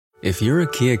If you're a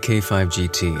Kia K5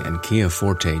 GT and Kia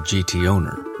Forte GT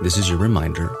owner, this is your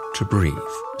reminder to breathe.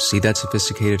 See that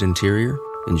sophisticated interior?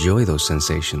 Enjoy those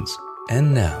sensations.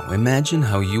 And now, imagine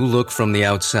how you look from the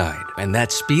outside and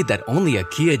that speed that only a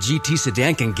Kia GT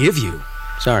sedan can give you.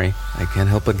 Sorry, I can't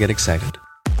help but get excited.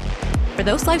 For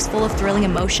those lives full of thrilling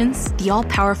emotions, the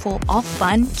all-powerful,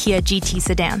 all-fun Kia GT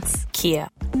sedans. Kia,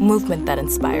 movement that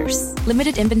inspires.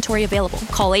 Limited inventory available.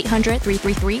 Call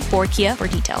 800-333-4KIA for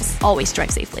details. Always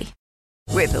drive safely.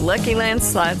 With the Lucky Land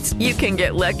Slots, you can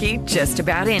get lucky just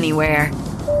about anywhere.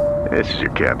 This is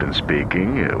your captain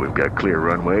speaking. We've got clear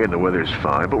runway and the weather's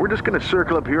fine, but we're just going to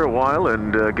circle up here a while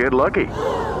and get lucky.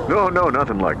 No,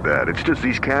 nothing like that. It's just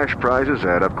these cash prizes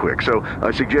add up quick. So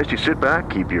I suggest you sit back,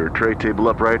 keep your tray table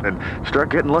upright, and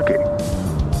start getting lucky.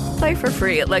 Play for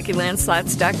free at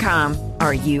LuckyLandSlots.com.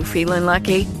 Are you feeling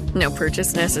lucky? No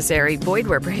purchase necessary. Void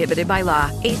where prohibited by law.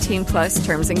 18 plus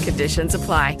terms and conditions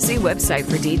apply. See website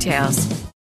for details.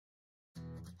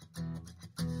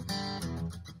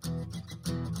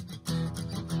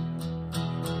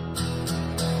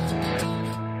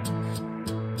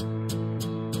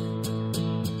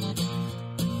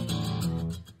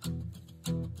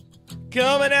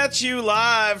 Coming at you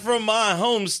live from my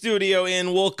home studio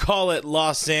in, we'll call it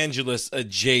Los Angeles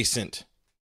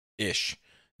adjacent-ish.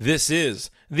 This is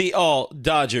the All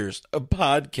Dodgers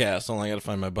podcast. Only I got to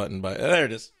find my button. There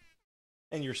it is.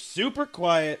 And you're super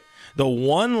quiet. The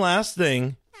one last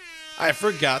thing I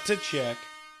forgot to check.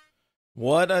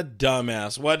 What a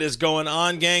dumbass. What is going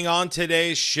on, gang? On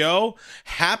today's show,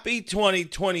 happy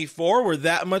 2024. We're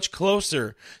that much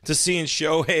closer to seeing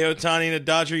Shohei Ohtani in a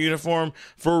Dodger uniform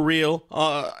for real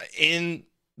in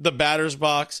the batter's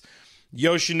box.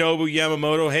 Yoshinobu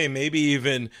Yamamoto, hey, maybe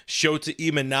even Shota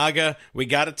Imanaga. We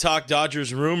got to talk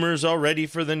Dodgers rumors already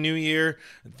for the new year.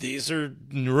 These are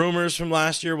rumors from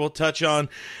last year we'll touch on.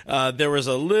 There was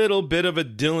a little bit of a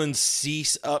Dylan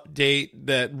Cease update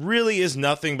that really is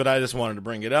nothing, but I just wanted to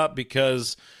bring it up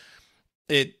because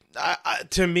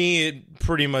to me, it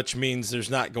pretty much means there's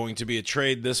not going to be a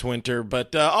trade this winter.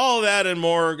 But all that and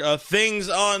more things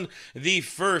on the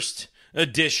first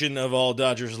edition of All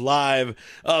Dodgers Live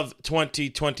of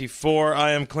 2024.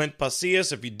 I am Clint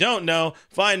Pasillas. If you don't know,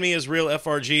 find me as Real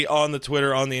FRG on the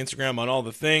Twitter, on the Instagram, on all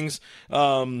the things.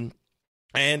 And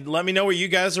let me know where you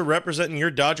guys are representing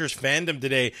your Dodgers fandom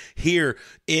today here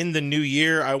in the new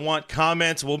year. I want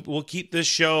comments. We'll keep this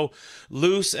show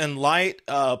loose and light.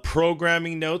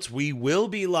 Programming notes. We will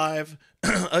be live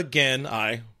again.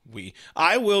 I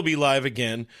will be live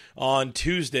again on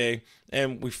Tuesday.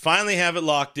 And we finally have it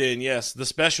locked in. Yes, the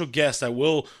special guest. I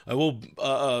will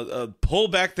pull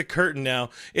back the curtain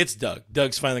now. It's Doug.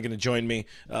 Doug's finally going to join me.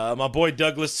 My boy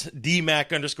Douglas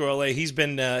DMac_LA.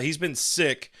 He's been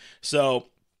sick, so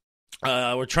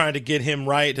we're trying to get him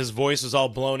right. His voice is all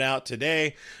blown out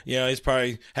today. You know, he's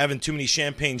probably having too many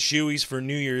champagne shoeies for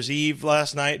New Year's Eve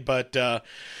last night, but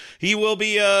he will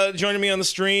be joining me on the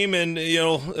stream, and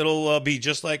it'll be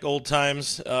just like old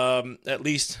times, at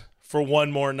least for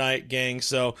one more night, gang.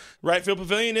 So Right Field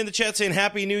Pavilion in the chat saying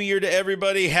Happy New Year to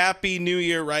everybody. Happy New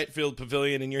Year, Right Field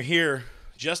Pavilion. And you're here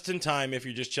just in time if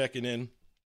you're just checking in,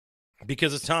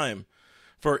 because it's time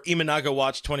for Imanaga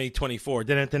Watch 2024. Are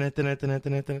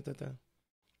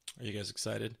you guys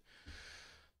excited?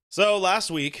 So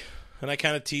last week, and I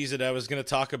kind of teased it, I was going to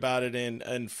talk about it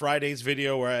in Friday's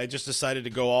video where I just decided to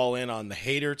go all in on the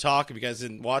Hader talk. If you guys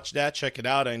didn't watch that, check it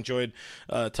out. I enjoyed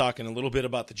talking a little bit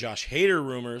about the Josh Hader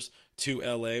rumors to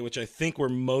LA, which I think were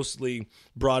mostly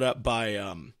brought up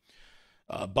by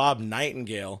Bob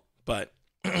Nightingale, but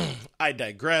I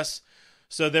digress.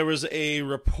 So there was a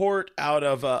report out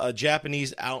of a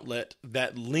Japanese outlet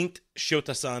that linked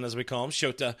Shota-san, as we call him,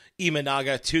 Shota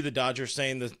Imanaga, to the Dodgers,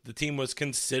 saying that the team was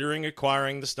considering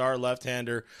acquiring the star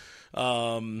left-hander.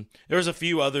 There was a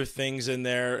few other things in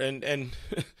there, and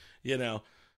I'll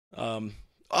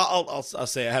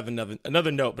say I have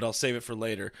another note, but I'll save it for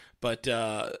later. But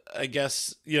I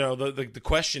guess the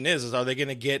question is are they going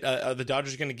to get are the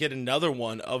Dodgers going to get another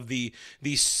one of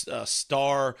these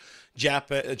star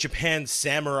Japan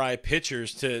samurai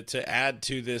pitchers to add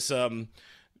to this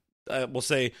we'll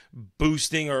say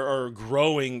boosting or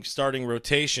growing starting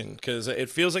rotation, because it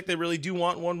feels like they really do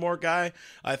want one more guy.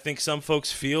 I think some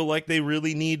folks feel like they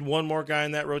really need one more guy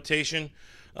in that rotation.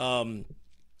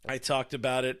 I talked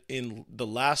about it in the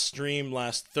last stream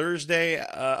last Thursday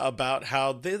about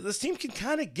how this team can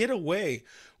kind of get away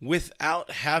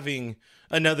without having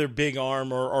another big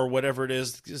arm or whatever it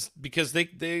is, because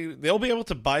they'll be able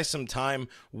to buy some time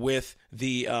with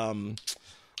the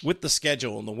with the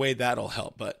schedule and the way that'll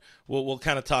help. But we'll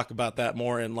kind of talk about that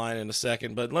more in line in a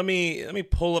second. But let me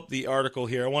pull up the article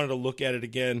here. I wanted to look at it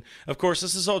again. Of course,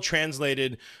 this is all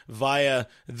translated via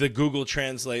the Google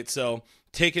Translate, so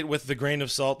take it with the grain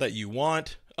of salt that you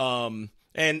want.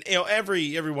 And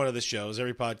every one of the shows,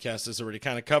 every podcast has already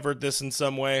kind of covered this in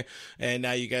some way, and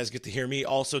now you guys get to hear me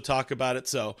also talk about it.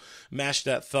 So mash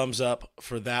that thumbs up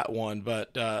for that one.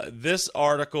 But this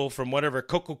article from whatever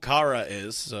Kokokara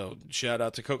is, so shout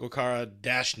out to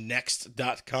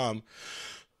kokokara-next.com.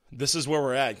 This is where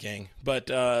we're at, gang. But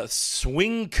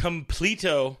Swing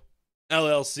Completo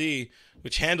LLC,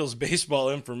 which handles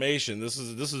baseball information. This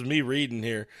is me reading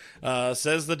here.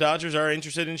 Says the Dodgers are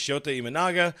interested in Shota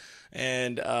Imanaga.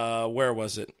 And where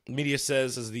was it? Media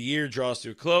says as the year draws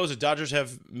to a close, the Dodgers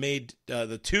have made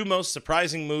the two most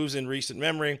surprising moves in recent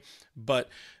memory. But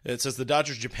it says the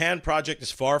Dodgers Japan project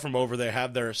is far from over. They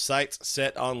have their sights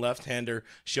set on left-hander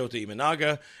Shota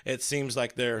Imanaga. It seems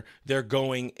like they're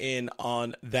going in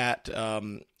on that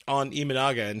on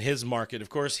Imanaga and his market. Of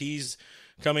course, he's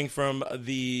coming from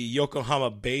the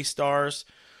Yokohama Bay Stars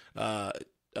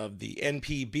of the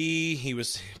NPB. He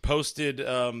was posted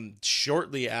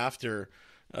shortly after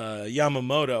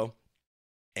Yamamoto,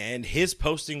 and his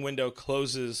posting window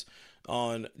closes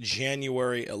on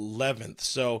January 11th.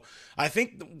 So I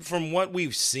think from what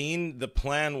we've seen, the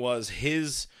plan was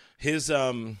his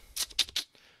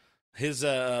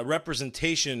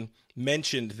representation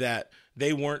mentioned that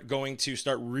they weren't going to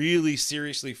start really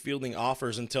seriously fielding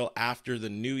offers until after the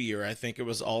new year. I think it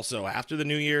was also after the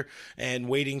new year and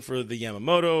waiting for the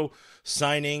Yamamoto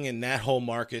signing and that whole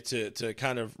market to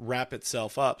kind of wrap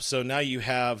itself up. So now you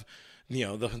have,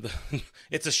 the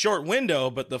it's a short window,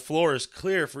 but the floor is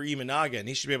clear for Imanaga, and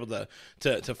he should be able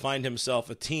to find himself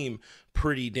a team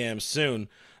pretty damn soon,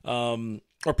 or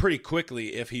pretty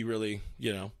quickly if he really,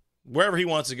 wherever he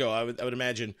wants to go. I would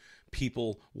imagine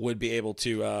people would be able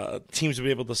to, teams would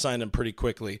be able to sign him pretty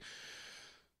quickly.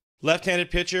 Left-handed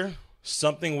pitcher,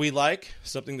 something we like,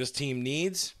 something this team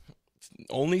needs.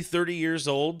 Only 30 years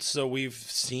old, so we've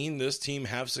seen this team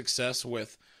have success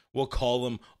with, we'll call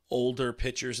them older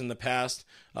pitchers in the past.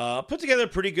 Put together a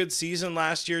pretty good season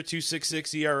last year,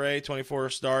 2.66 ERA, 24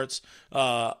 starts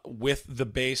with the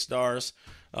Bay Stars.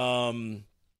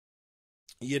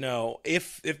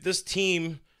 If this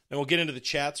team, and we'll get into the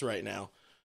chats right now,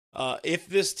 if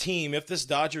this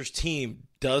Dodgers team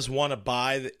does want to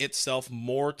buy itself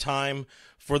more time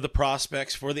for the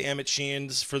prospects, for the Emmett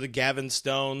Sheehan's, for the Gavin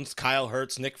Stones, Kyle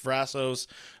Hertz, Nick Frassos,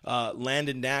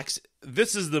 Landon Knacks,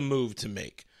 this is the move to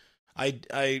make.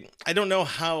 I don't know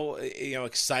how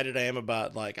excited I am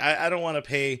about, I don't want to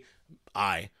pay,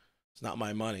 it's not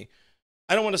my money.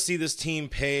 I don't want to see this team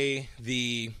pay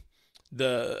the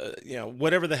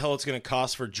whatever the hell it's going to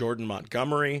cost for Jordan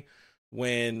Montgomery.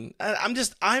 When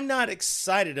I'm not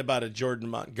excited about a Jordan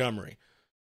Montgomery.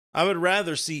 I would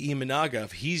rather see Imanaga.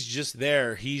 If he's just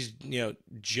there, he's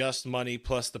just money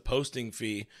plus the posting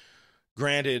fee.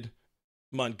 Granted,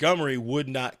 Montgomery would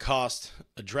not cost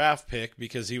a draft pick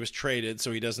because he was traded,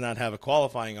 so he does not have a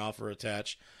qualifying offer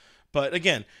attached. But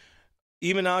again,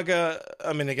 Imanaga,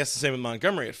 I guess the same with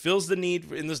Montgomery. It fills the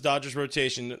need in this Dodgers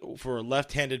rotation for a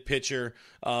left-handed pitcher.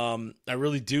 I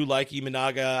really do like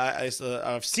Imanaga.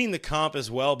 I've seen the comp as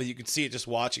well, but you can see it just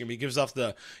watching him. He gives off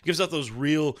those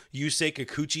real Yusei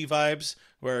Kikuchi vibes,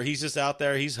 where he's just out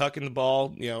there, he's hucking the ball.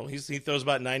 He throws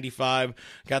about 95,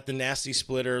 got the nasty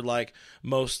splitter like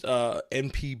most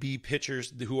NPB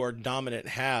pitchers who are dominant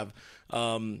have.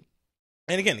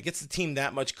 And again, it gets the team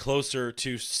that much closer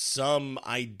to some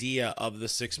idea of the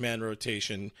six-man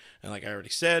rotation. And like I already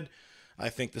said, I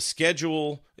think the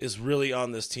schedule is really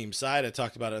on this team's side. I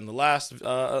talked about it in the last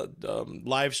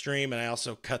live stream, and I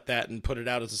also cut that and put it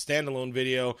out as a standalone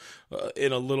video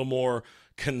in a little more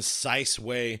concise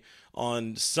way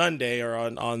on Sunday or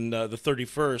on the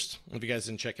 31st. If you guys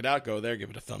didn't check it out, go there,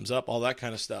 give it a thumbs up, all that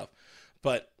kind of stuff.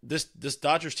 But this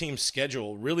Dodgers team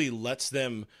schedule really lets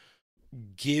them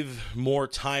give more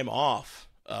time off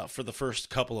for the first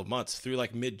couple of months through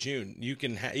like mid-June. You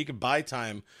can buy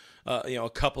time, a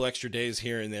couple extra days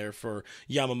here and there for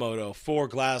Yamamoto, for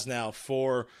Glasnow,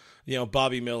 for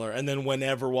Bobby Miller, and then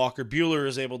whenever Walker Buehler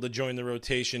is able to join the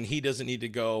rotation, he doesn't need to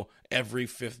go every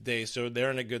fifth day. So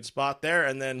they're in a good spot there.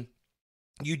 And then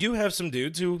you do have some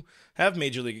dudes who have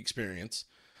major league experience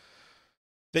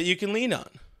that you can lean on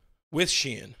with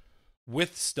Sheehan,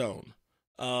 with Stone.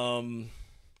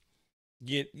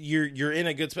 You're in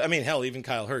a good spot. Hell, even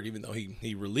Kyle Hurt, even though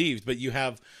he relieved, but you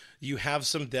have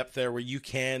some depth there where you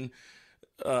can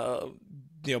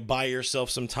buy yourself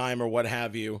some time or what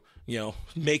have you.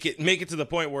 Make it to the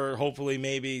point where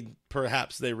hopefully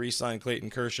perhaps they re-sign Clayton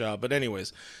Kershaw. But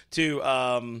anyways,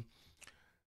 to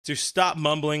stop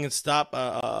mumbling and stop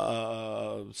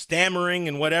stammering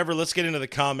and whatever, let's get into the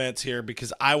comments here,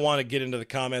 because I want to get into the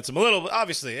comments. I'm a little,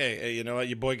 obviously, hey, you know what,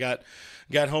 your boy got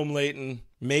home late and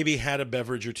maybe had a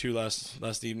beverage or two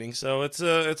last evening. So it's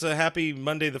a happy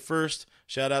Monday the 1st.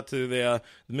 Shout out to the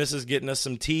missus getting us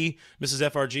some tea,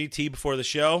 Mrs. FRG, tea before the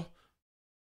show.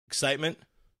 Excitement.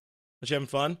 Are you having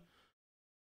fun?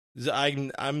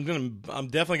 I'm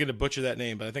definitely gonna butcher that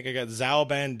name, but I think I got Zhao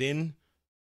Bandin.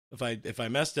 If I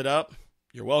messed it up,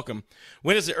 you're welcome.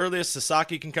 When is the earliest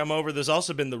Sasaki can come over? There's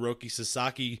also been the Roki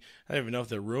Sasaki. I don't even know if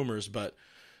they're rumors, but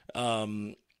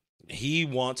he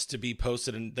wants to be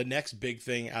posted in the next big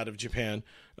thing out of Japan.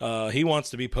 He wants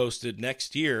to be posted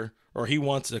next year, or he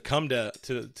wants to come to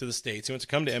the States. He wants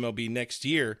to come to MLB next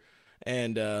year.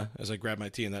 And as I grab my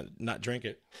tea and not drink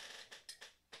it.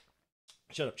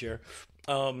 Shut up, chair.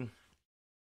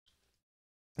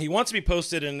 He wants to be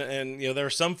posted, and there are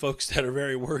some folks that are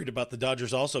very worried about the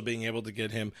Dodgers also being able to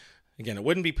get him. Again, it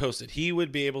wouldn't be posted. He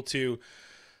would be able to,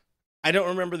 I don't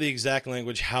remember the exact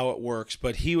language, how it works,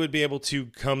 but he would be able to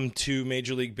come to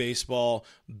Major League Baseball,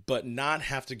 but not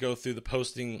have to go through the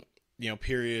posting,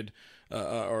 period,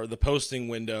 or the posting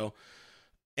window,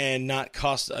 and not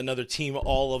cost another team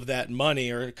all of that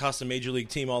money, or cost a Major League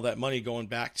team all that money going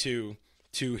back to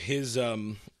his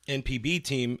NPB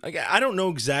team. I don't know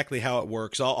exactly how it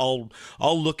works. I'll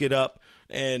look it up,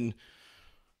 and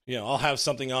I'll have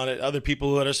something on it. Other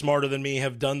people that are smarter than me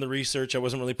have done the research. I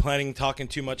wasn't really planning talking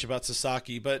too much about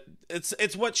Sasaki, but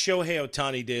it's what Shohei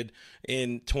Ohtani did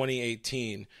in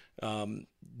 2018. Where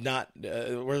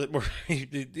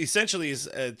he essentially is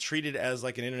treated as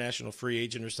like an international free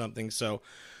agent or something. So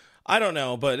I don't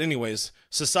know, but anyways,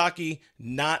 Sasaki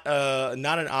not an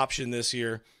option this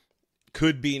year.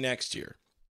 Could be next year.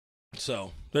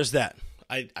 So there's that.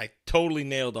 I totally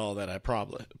nailed all that. I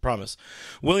promise.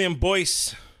 William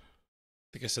Boyce, I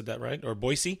think I said that right, or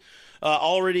Boise.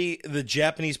 Already the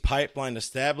Japanese pipeline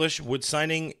established. Would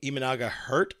signing Imanaga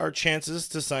hurt our chances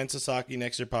to sign Sasaki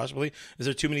next year possibly? Is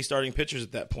there too many starting pitchers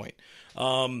at that point?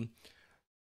 I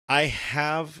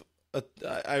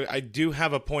do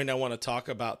have a point I want to talk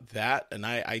about that, and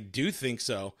I do think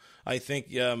so. I think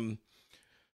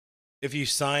if you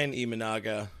sign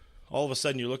Imanaga, all of a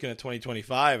sudden you're looking at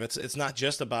 2025. It's not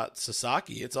just about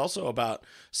Sasaki. It's also about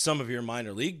some of your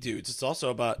minor league dudes. It's also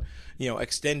about,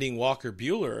 extending Walker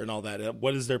Buehler and all that.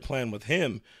 What is their plan with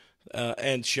him?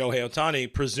 And Shohei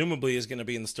Ohtani presumably is going to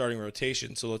be in the starting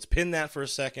rotation. So let's pin that for a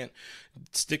second,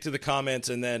 stick to the comments,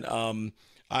 and then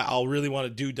I'll really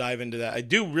want to dive into that. I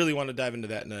do really want to dive into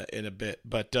that in a bit.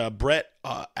 But Brett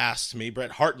asked me,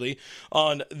 Brett Hartley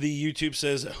on the YouTube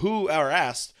says, who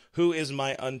is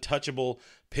my untouchable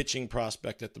pitching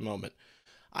prospect at the moment?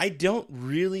 I don't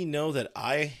really know that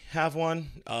I have one.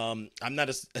 I'm not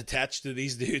as attached to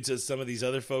these dudes as some of these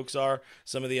other folks are.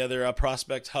 Some of the other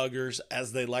prospect huggers,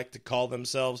 as they like to call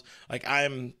themselves. Like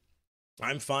I'm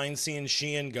fine seeing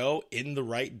Sheehan go in the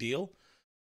right deal.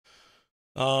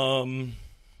 I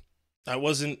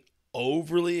wasn't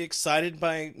overly excited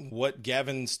by what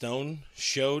Gavin Stone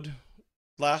showed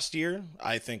last year.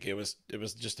 I think it was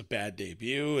just a bad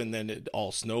debut, and then it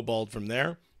all snowballed from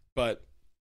there. But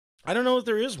I don't know if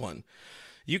there is one.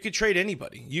 You could trade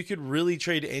anybody. You could really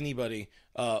trade anybody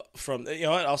from,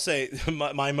 I'll say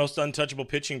my most untouchable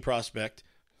pitching prospect,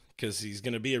 because he's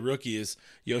going to be a rookie, is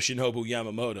Yoshinobu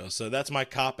Yamamoto. So that's my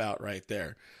cop-out right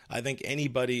there. I think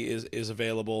anybody is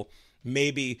available.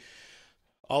 Maybe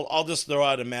I'll just throw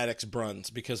out a Maddox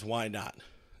Bruns, because why not?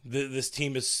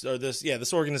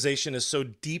 This organization is so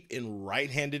deep in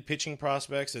right-handed pitching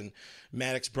prospects, and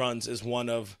Maddox Bruns is one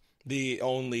of the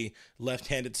only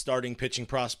left-handed starting pitching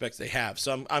prospects they have.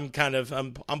 So I'm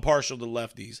partial to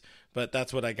lefties, but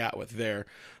that's what I got with there.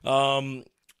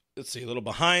 Let's see, a little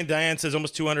behind. Diane says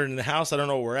almost 200 in the house. I don't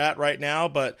know where we're at right now,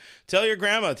 but tell your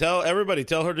grandma, tell everybody,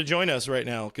 tell her to join us right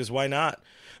now, because why not?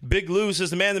 Big Lou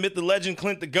says, the man, the myth, the legend,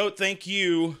 Clint the GOAT. Thank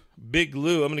you, Big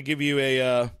Lou. I'm going to give you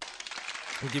the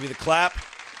clap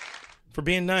for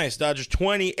being nice. Dodgers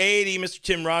 2080. Mr.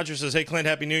 Tim Rogers says, hey, Clint,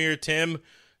 Happy New Year. Tim,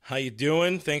 how you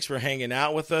doing? Thanks for hanging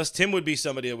out with us. Tim would be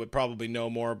somebody that would probably know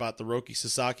more about the Roki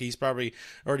Sasaki. He's probably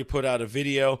already put out a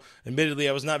video. Admittedly,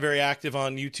 I was not very active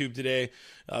on YouTube today.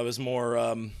 I was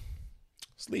more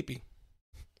sleepy.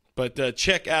 But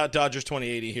check out Dodgers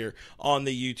 2080 here on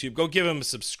the YouTube. Go give him a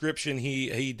subscription.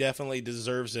 He definitely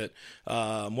deserves it.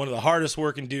 One of the hardest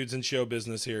working dudes in show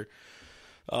business here.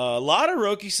 A lot of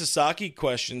Roki Sasaki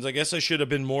questions. I guess I should have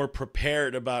been more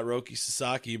prepared about Roki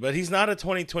Sasaki, but he's not a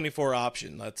 2024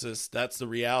 option. That's the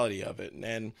reality of it.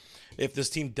 And if this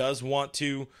team does want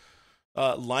to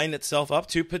line itself up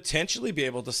to potentially be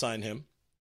able to sign him,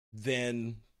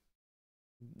 then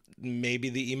maybe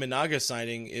the Imanaga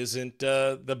signing isn't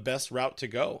the best route to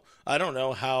go. I don't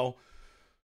know how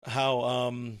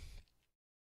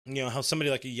somebody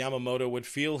like a Yamamoto would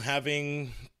feel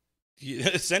having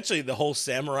essentially the whole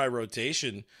samurai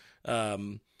rotation,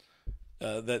 the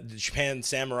Japan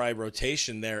samurai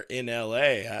rotation there in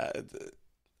LA.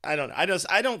 I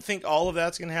don't think all of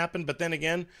that's going to happen, but then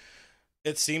again,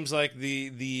 it seems like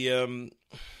the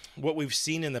what we've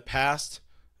seen in the past,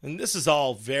 and this is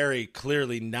all very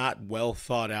clearly not well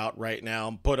thought out right now.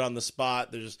 I'm put on the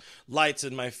spot. There's lights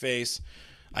in my face.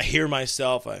 I hear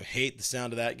myself. I hate the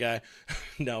sound of that guy.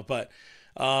 No, but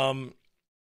I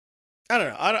don't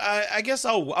know. I guess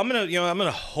I'm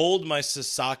gonna hold my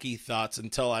Sasaki thoughts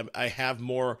until I have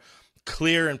more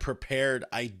clear and prepared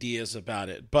ideas about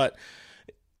it. But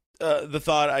the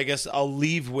thought I guess I'll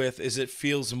leave with is it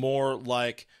feels more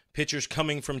like pitchers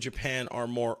coming from Japan are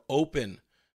more open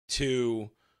to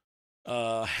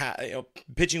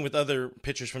pitching with other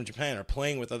pitchers from Japan or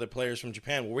playing with other players from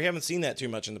Japan. Well, we haven't seen that too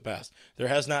much in the past. There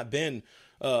has not been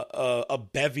a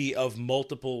bevy of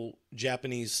multiple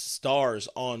Japanese stars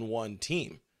on one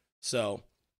team. So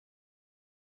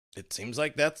it seems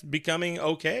like that's becoming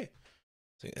okay.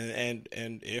 And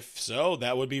if so,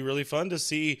 that would be really fun to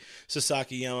see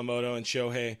Sasaki, Yamamoto, and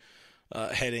Shohei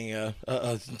heading a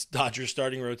Dodgers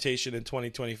starting rotation in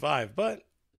 2025. But,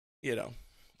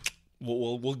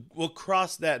 we'll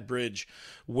cross that bridge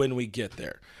when we get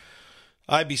there.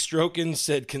 IB Strokin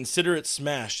said, consider it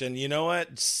smashed. And you know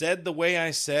what? Said the way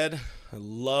I said, I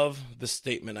love the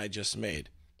statement I just made.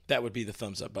 That would be the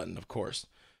thumbs up button, of course.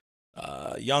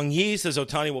 Yang Yi says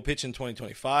Ohtani will pitch in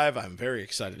 2025. I'm very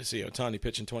excited to see Ohtani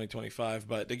pitch in 2025.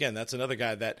 But again, that's another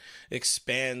guy that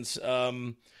expands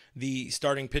the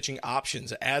starting pitching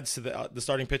options, adds to the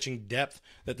starting pitching depth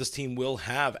that this team will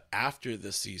have after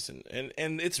this season.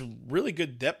 And it's really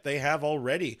good depth they have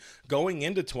already going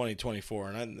into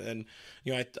 2024. And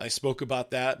I spoke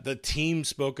about that. The team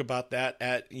spoke about that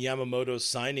at Yamamoto's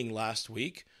signing last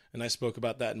week. And I spoke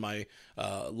about that in my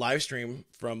live stream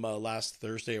from last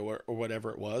Thursday or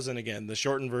whatever it was. And again, the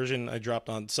shortened version I dropped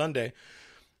on Sunday.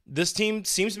 This team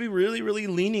seems to be really, really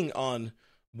leaning on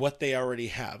what they already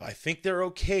have. I think they're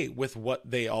okay with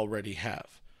what they already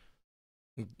have,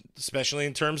 especially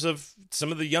in terms of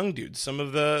some of the young dudes, some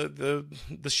of the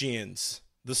Sheehan's,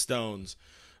 the Stones,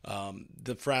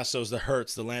 the Frassos, the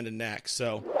Hurts, the Landon Knacks.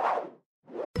 So.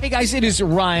 Hey guys, it is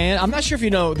Ryan. I'm not sure if you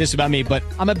know this about me, but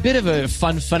I'm a bit of a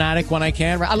fun fanatic when I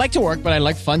can. I like to work, but I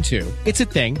like fun too. It's a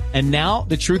thing. And now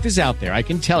the truth is out there. I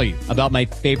can tell you about my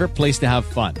favorite place to have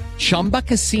fun. Chumba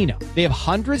Casino. They have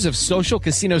hundreds of social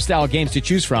casino style games to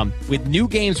choose from with new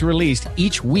games released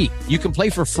each week. You can play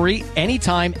for free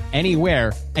anytime,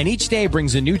 anywhere. And each day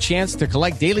brings a new chance to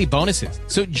collect daily bonuses.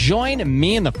 So join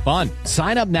me in the fun.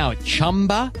 Sign up now at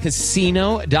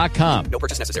ChumbaCasino.com. No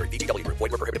purchase necessary. VGW. Void where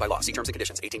prohibited by law. See terms and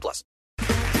conditions. 18+.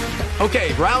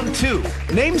 Okay, round two.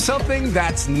 Name something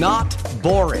that's not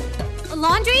boring. A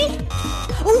laundry?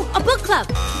 Ooh, a book club.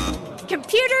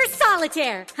 Computer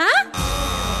solitaire, huh?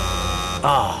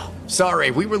 Ah,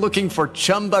 sorry. We were looking for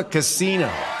Chumba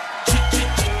Casino.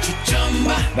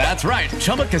 That's right.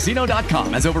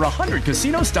 ChumbaCasino.com has over 100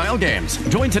 casino-style games.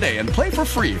 Join today and play for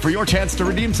free for your chance to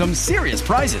redeem some serious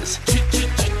prizes.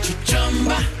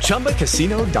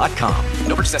 ChumbaCasino.com.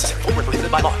 No purchase necessary. Void where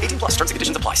prohibited by law. 18+. Terms and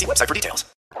conditions apply. See website for details.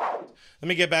 Let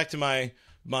me get back to my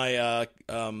Imanaga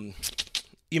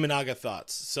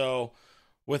thoughts. So,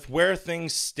 with where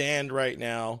things stand right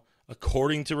now,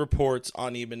 according to reports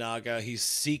on Imanaga, he's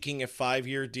seeking a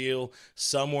 5-year deal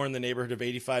somewhere in the neighborhood of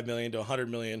 $85 million to $100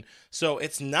 million. So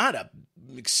it's not a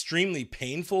extremely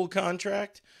painful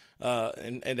contract.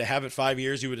 And to have it 5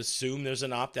 years, you would assume there's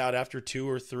an opt-out after 2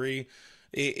 or 3.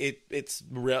 It's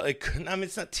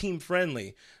not team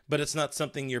friendly, but it's not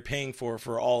something you're paying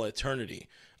for all eternity.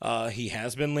 He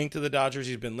has been linked to the Dodgers.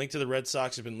 He's been linked to the Red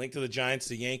Sox. He's been linked to the Giants,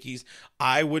 the Yankees.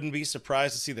 I wouldn't be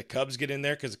surprised to see the Cubs get in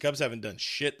there because the Cubs haven't done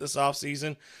shit this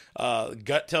offseason.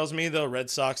 Gut tells me, though,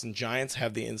 Red Sox and Giants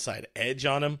have the inside edge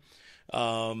on him.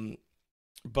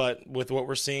 But with what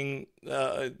we're seeing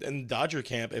in Dodger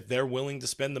camp, if they're willing to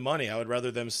spend the money, I'd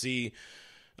rather see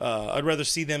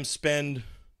them spend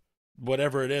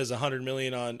whatever it is, $100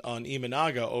 million on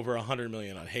Imanaga over $100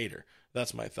 million on Hader.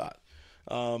 That's my thought.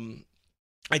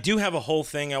 I do have a whole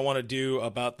thing I want to do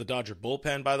about the Dodger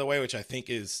bullpen, by the way, which I think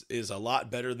is a lot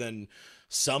better than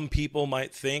some people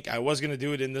might think. I was going to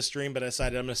do it in this stream, but I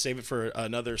decided I'm going to save it for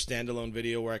another standalone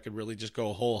video where I could really just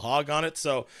go whole hog on it.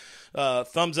 So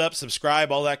thumbs up,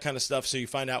 subscribe, all that kind of stuff so you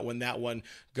find out when that one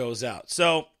goes out.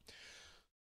 So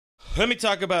let me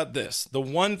talk about this. The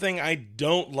one thing I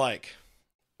don't like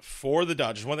for the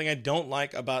Dodgers, one thing I don't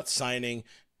like about signing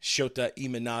Shota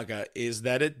Imanaga is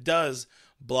that it does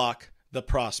block the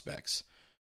prospects.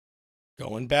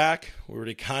 Going back, we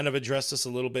already kind of addressed this a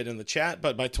little bit in the chat,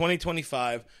 but by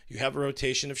 2025, you have a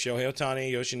rotation of Shohei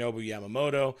Ohtani, Yoshinobu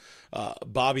Yamamoto,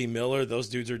 Bobby Miller. Those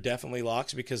dudes are definitely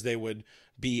locks because they would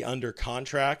be under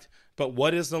contract. But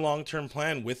what is the long-term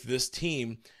plan with this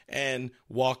team and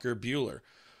Walker Buehler?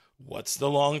 What's the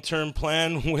long-term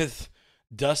plan with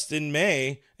Dustin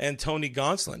May and Tony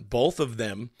Gonsolin? Both of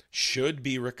them should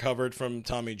be recovered from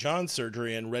Tommy John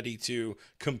surgery and ready to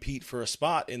compete for a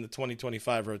spot in the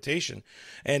 2025 rotation.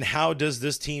 And how does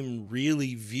this team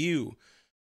really view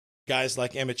guys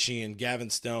like Emmett Sheehan, Gavin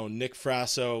Stone, Nick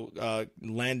Frasso,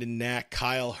 Landon Knack,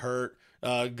 Kyle Hurt,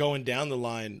 going down the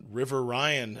line, River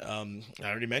Ryan, I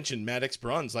already mentioned Maddox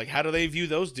Bruns. Like, how do they view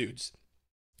those dudes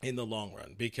in the long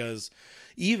run? Because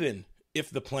even if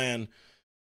the plan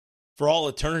for all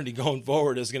eternity going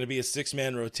forward is going to be a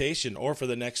 6-man rotation, or for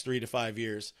the next 3 to 5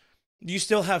 years, you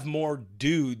still have more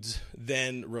dudes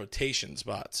than rotation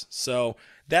spots. So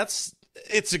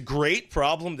it's a great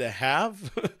problem to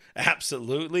have.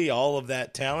 Absolutely. All of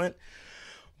that talent.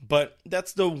 But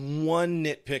that's the one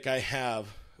nitpick I have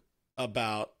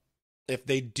about if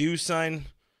they do sign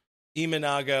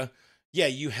Imanaga. Yeah,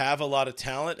 you have a lot of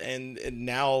talent, and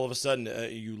now all of a sudden, are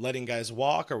you letting guys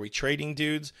walk? Are we trading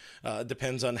dudes?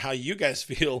 Depends on how you guys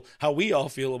feel, how we all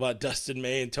feel about Dustin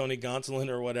May and Tony Gonsolin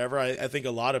or whatever. I think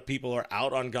a lot of people are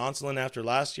out on Gonsolin after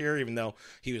last year, even though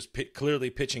he was clearly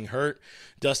pitching hurt.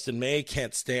 Dustin May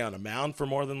can't stay on a mound for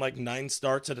more than like 9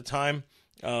 starts at a time.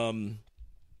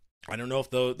 I don't know if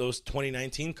those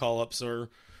 2019 call-ups are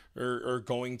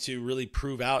going to really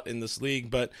prove out in this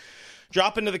league, but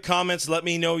drop into the comments. Let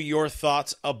me know your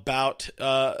thoughts about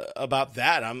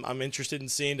that. I'm interested in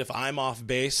seeing if I'm off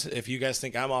base. If you guys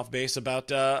think I'm off base about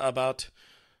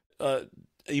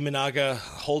Imanaga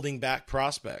holding back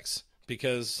prospects,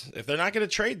 because if they're not going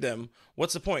to trade them,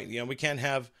 what's the point? You know, we can't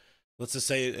have, let's just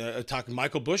say, talking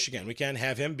Michael Busch again. We can't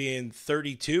have him being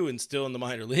 32 and still in the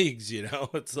minor leagues. You know,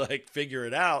 it's like, figure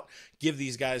it out, give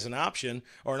these guys an option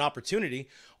or an opportunity,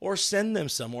 or send them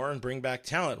somewhere and bring back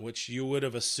talent, which you would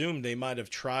have assumed they might have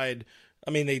tried.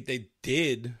 I mean, they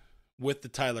did with the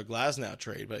Tyler Glasnow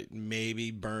trade, but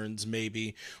maybe Burns,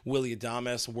 maybe Willie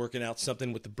Adames working out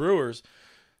something with the Brewers.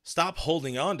 Stop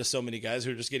holding on to so many guys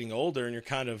who are just getting older, and you're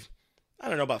kind of, I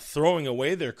don't know about throwing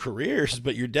away their careers,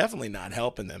 but you're definitely not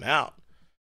helping them out.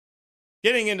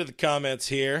 Getting into the comments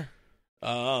here.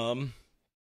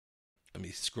 Let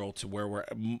me scroll to where we're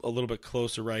a little bit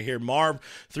closer right here.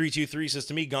 Marv323 says,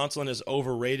 to me, Gonsolin is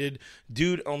overrated.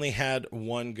 Dude only had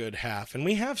one good half. And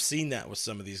we have seen that with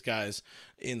some of these guys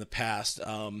in the past.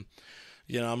 I'm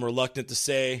reluctant to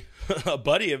say a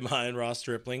buddy of mine, Ross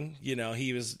Stripling,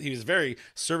 he was a very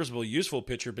serviceable, useful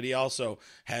pitcher, but he also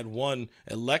had one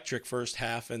electric first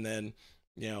half, and then,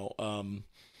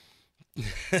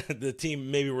 the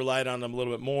team maybe relied on him a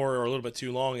little bit more or a little bit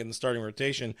too long in the starting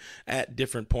rotation at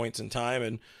different points in time.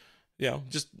 And,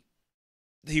 just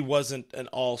he wasn't an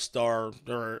all-star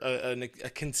or a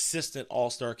consistent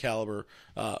all-star caliber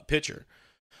pitcher.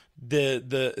 The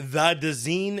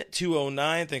Dazine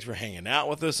 209, thanks for hanging out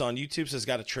with us on YouTube, says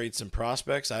got to trade some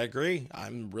prospects. I agree.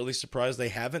 I'm really surprised they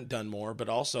haven't done more, but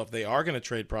also if they are going to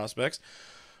trade prospects,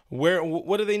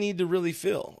 what do they need to really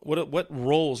fill? What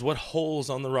roles, what holes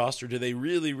on the roster do they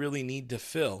really, really need to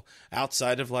fill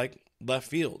outside of like left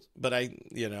field? But I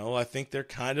think they're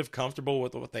kind of comfortable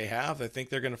with what they have. I think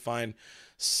they're going to find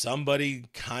somebody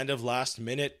kind of last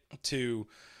minute to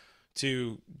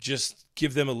just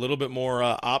give them a little bit more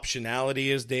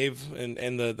optionality, as Dave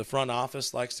and the front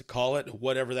office likes to call it,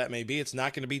 whatever that may be. It's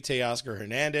not going to be Teoscar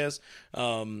Hernandez.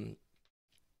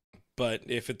 But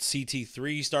if it's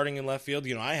CT3 starting in left field,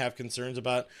 I have concerns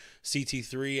about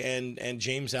CT3 and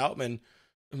James Outman,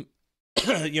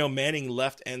 manning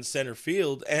left and center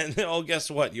field. And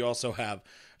guess what? You also have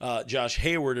Josh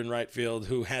Hayward in right field,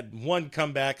 who had one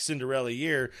comeback Cinderella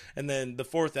year, and then the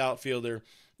fourth outfielder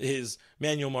is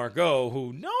Manuel Margot,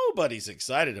 who nobody's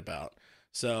excited about.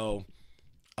 So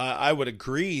I would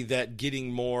agree that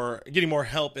getting more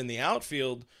help in the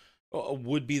outfield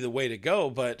would be the way to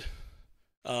go, but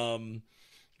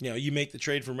you make the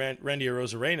trade for Randy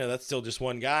Arozarena, that's still just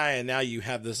one guy, and now you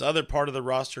have this other part of the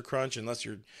roster crunch unless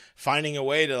you're finding a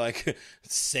way to like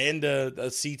send a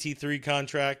CT3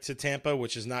 contract to Tampa,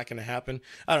 which is not going to happen.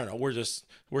 I don't know.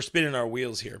 We're spinning our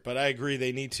wheels here, but I agree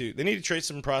they need to trade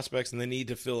some prospects and they need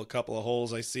to fill a couple of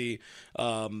holes. I see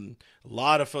a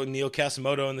lot of Neil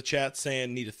Casimoto in the chat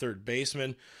saying need a third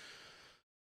baseman.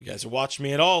 You guys have watched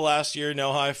me at all last year,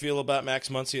 know how I feel about Max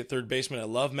Muncy at third baseman. I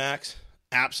love Max.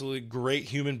 Absolutely great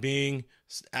human being,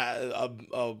 a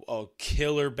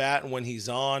killer bat when he's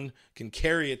on, can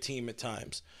carry a team at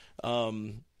times.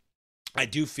 I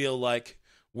do feel like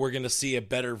we're going to see a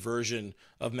better version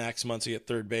of Max Muncy at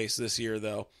third base this year,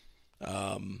 though.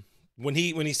 When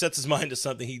he sets his mind to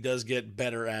something, he does get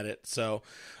better at it. So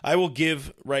I will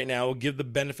give the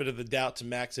benefit of the doubt to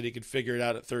Max that he could figure it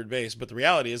out at third base. But the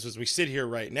reality is, as we sit here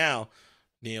right now,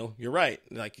 Neil, you're right.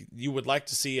 Like, you would like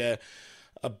to see a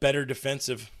better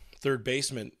defensive third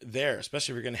baseman there,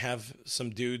 especially if you're going to have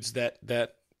some dudes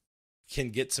that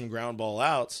can get some ground ball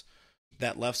outs.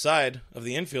 That left side of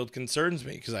the infield concerns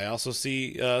me because I also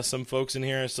see some folks in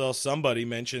here. I saw somebody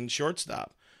mention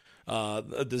shortstop.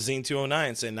 The Zine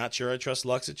 209 saying, not sure I trust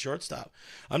Lux at shortstop.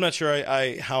 I'm not sure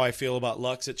how I feel about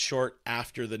Lux at short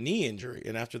after the knee injury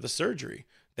and after the surgery.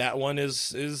 That one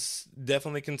is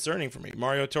definitely concerning for me.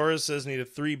 Mario Torres says need a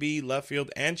 3B left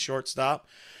field and shortstop.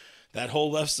 That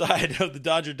whole left side of the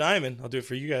Dodger diamond. I'll do it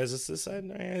for you guys. It's this side.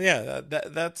 Yeah,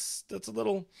 that's a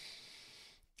little.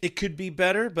 It could be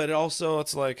better, but also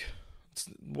it's like,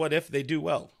 what if they do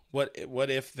well? What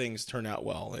if things turn out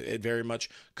well? It very much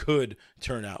could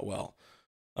turn out well.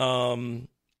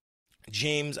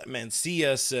 James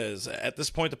Mancia says, at this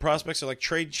point, the prospects are like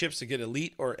trade chips to get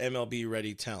elite or MLB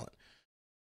ready talent.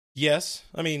 Yes,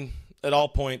 I mean, at all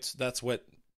points, that's what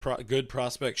good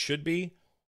prospects should be.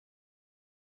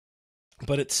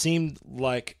 But it seemed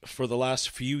like for the last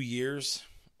few years,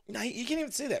 you can't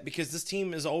even say that because this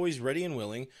team is always ready and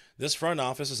willing. This front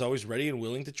office is always ready and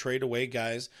willing to trade away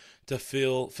guys to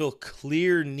fill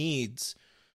clear needs,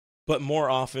 but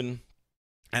more often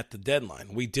at the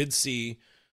deadline. We did see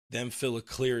them fill a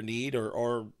clear need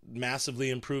or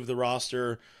massively improve the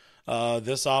roster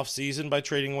this offseason by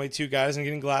trading away two guys and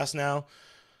getting Glasnow.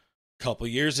 Couple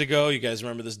years ago, you guys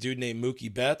remember this dude named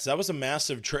Mookie Betts? That was a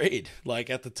massive trade.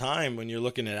 Like at the time when you're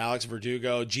looking at Alex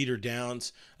Verdugo, Jeter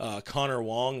Downs, Connor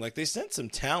Wong, like they sent some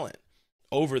talent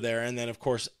over there, and then of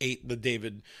course ate the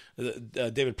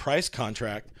David Price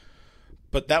contract.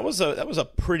 But that was a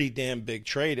pretty damn big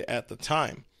trade at the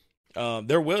time.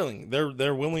 They're willing,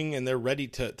 and they're ready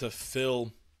to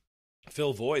fill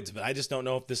voids. But I just don't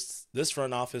know if this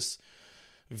front office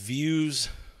views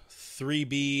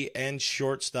 3B and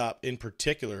shortstop in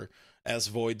particular as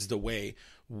voids the way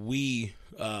we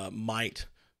might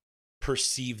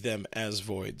perceive them as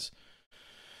voids.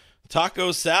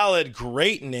 Taco Salad,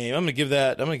 great name. I'm gonna give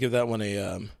that one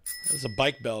as a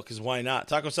bike bell because why not?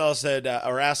 Taco Salad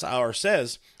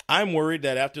says, I'm worried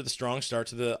that after the strong start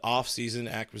to the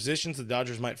offseason acquisitions, the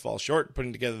Dodgers might fall short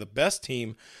putting together the best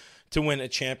team to win a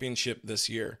championship this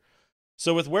year.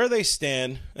 So with where they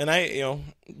stand, and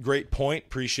great point.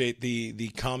 Appreciate the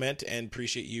comment and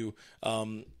appreciate you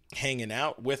hanging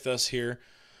out with us here.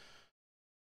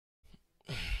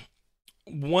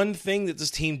 One thing that this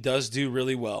team does do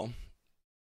really well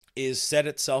is set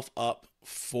itself up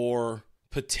for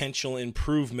potential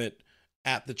improvement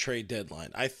at the trade deadline.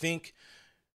 I think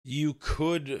you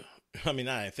could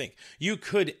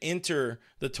enter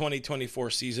the 2024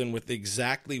 season with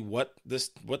exactly what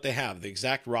they have, the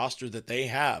exact roster that they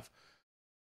have,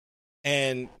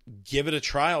 and give it a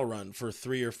trial run for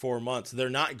 3 or 4 months. They're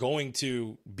not going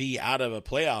to be out of a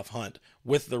playoff hunt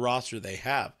with the roster they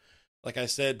have. Like I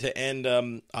said, to end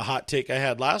a hot take I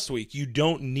had last week, we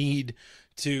don't need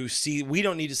to see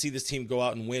this team go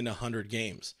out and win 100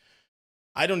 games.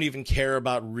 I don't even care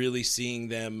about really seeing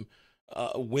them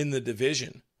win the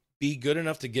division. Be good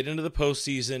enough to get into the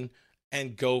postseason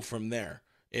and go from there.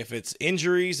 If it's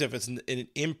injuries, if it's an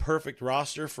imperfect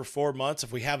roster for 4 months,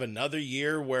 if we have another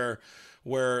year where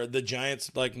the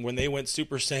Giants, like when they went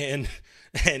Super Saiyan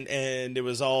and it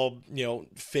was all,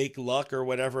 fake luck or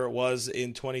whatever it was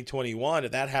in 2021,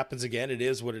 if that happens again, it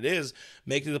is what it is.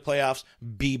 Make it to the playoffs,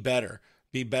 be better.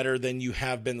 Be better than you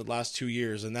have been the last 2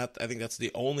 years. And I think that's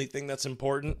the only thing that's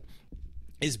important,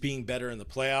 is being better in the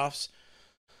playoffs.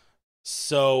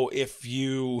 So if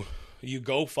you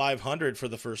go 500 for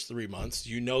the first 3 months,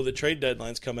 the trade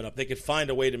deadline's coming up. They could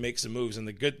find a way to make some moves. And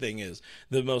the good thing is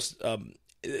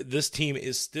this team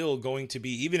is still going to be,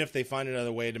 even if they find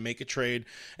another way to make a trade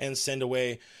and send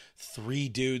away 3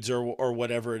 dudes or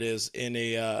whatever it is in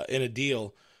a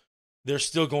deal, they're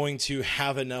still going to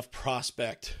have enough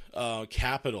prospect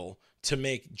capital to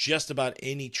make just about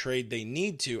any trade they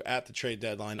need to at the trade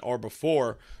deadline or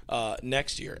before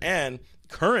next year. And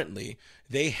currently,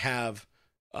 they have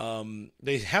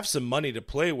some money to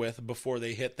play with before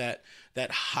they hit that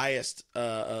highest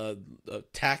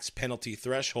tax penalty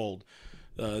threshold,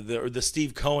 the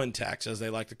Steve Cohen tax, as they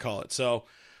like to call it. So,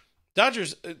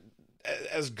 Dodgers,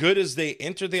 as good as they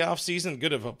enter the offseason,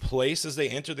 good of a place as they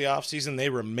enter the offseason, they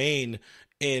remain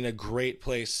in a great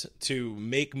place to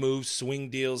make moves, swing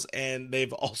deals, and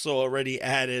they've also already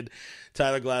added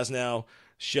Tyler Glasnow,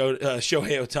 Shohei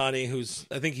Ohtani,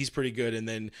 I think he's pretty good, and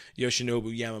then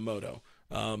Yoshinobu Yamamoto.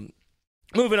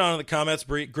 Moving on to the comments,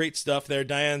 great stuff there.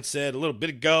 Diane said, a little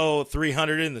bit ago,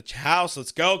 300 in the house.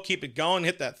 Let's go. Keep it going.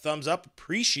 Hit that thumbs up.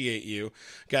 Appreciate you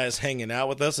guys hanging out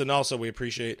with us. And also we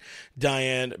appreciate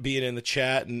Diane being in the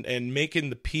chat and making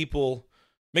the people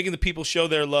show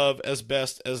their love as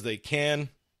best as they can.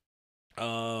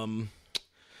 Diego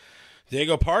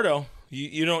Pardo,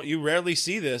 you rarely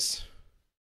see this.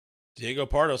 Diego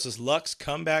Pardo says, Lux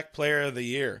comeback player of the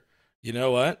year. You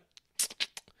know what?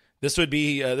 This would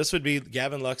be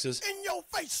Gavin Lux's in your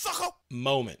face sucker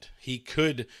moment. He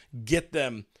could get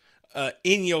them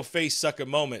in your face sucker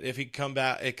moment if he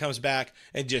comes back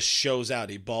and just shows out.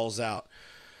 He balls out.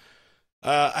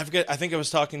 I think I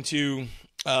was talking to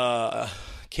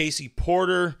Casey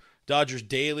Porter, Dodgers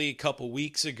Daily, a couple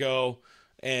weeks ago,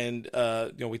 and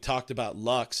we talked about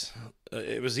Lux.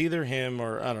 It was either him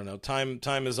or I don't know.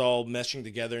 Time is all meshing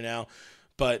together now.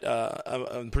 But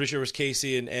I'm pretty sure it was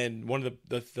Casey, and one of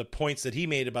the points that he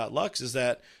made about Lux is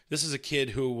that this is a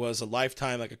kid who was a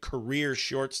lifetime, like a career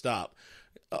shortstop,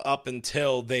 up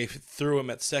until they threw him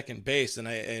at second base,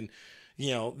 and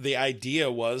the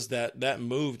idea was that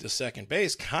move to second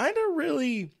base kind of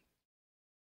really,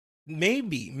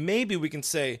 maybe we can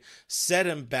say, set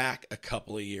him back a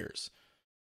couple of years.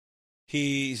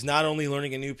 He's not only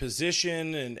learning a new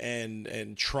position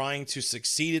and trying to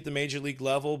succeed at the major league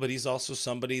level, but he's also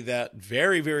somebody that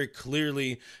very, very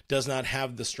clearly does not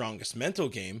have the strongest mental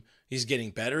game. He's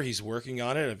getting better. He's working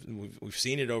on it. We've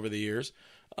seen it over the years.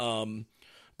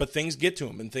 But things get to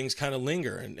him and things kind of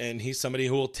linger. And he's somebody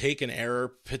who will take an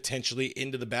error potentially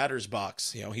into the batter's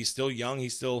box. He's still young.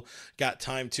 He's still got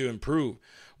time to improve.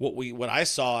 What I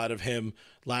saw out of him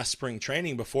last spring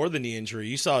training before the knee injury,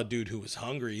 you saw a dude who was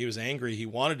hungry. He was angry. He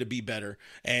wanted to be better.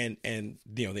 And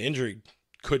the injury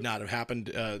could not have happened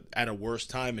at a worse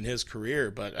time in his career.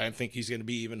 But I think he's going to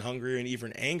be even hungrier and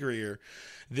even angrier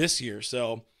this year.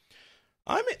 So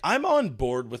I'm on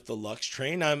board with the Lux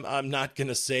train. I'm not going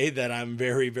to say that I'm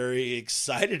very, very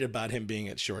excited about him being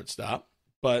at shortstop,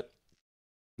 but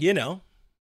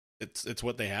it's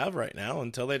what they have right now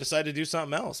until they decide to do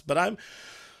something else. But I'll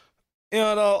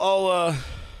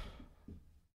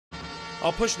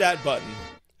push that button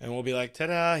and we'll be like,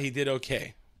 ta-da, he did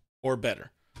okay or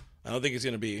better. I don't think it's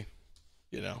going to be,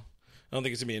 I don't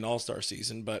think it's going to be an all-star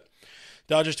season, but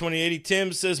Dodgers 2080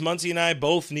 Tim says Muncie and I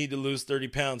both need to lose 30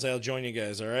 pounds. I'll join you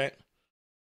guys, all right?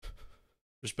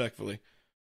 Respectfully.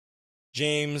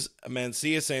 James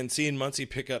Mancia saying seeing Muncie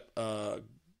pick up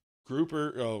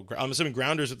grouper. I'm assuming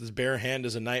grounders with his bare hand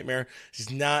is a nightmare.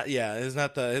 It doesn't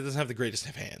have the greatest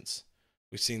of hands.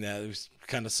 We've seen that. We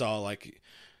kind of saw like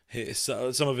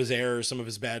some of his errors, some of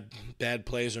his bad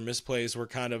plays or misplays were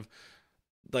kind of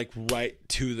like right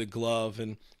to the glove,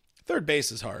 and third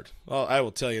base is hard. Well, I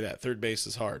will tell you that. Third base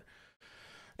is hard.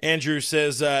 Andrew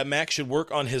says Max should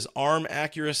work on his arm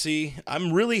accuracy.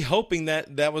 I'm really hoping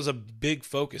that was a big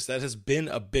focus. That has been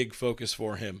a big focus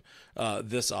for him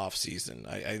this offseason.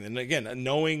 And again,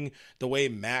 knowing the way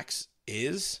Max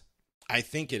is, I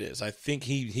think it is. I think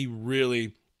he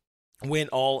really went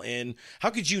all in. How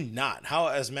could you not? How,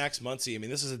 as Max Muncy,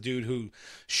 this is a dude who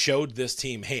showed this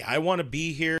team, hey, I want to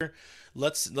be here.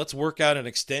 Let's work out an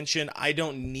extension. I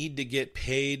don't need to get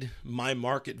paid my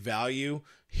market value.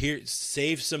 Here,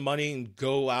 save some money and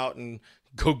go out and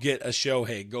go get a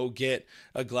Shohei, go get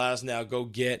a Glasnow, go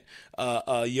get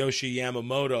a Yoshi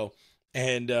Yamamoto.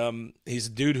 And he's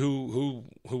a dude who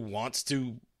wants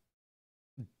to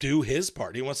do his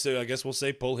part. He wants to, I guess we'll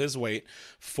say, pull his weight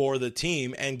for the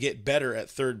team and get better at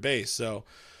third base. So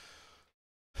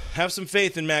have some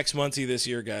faith in Max Muncy this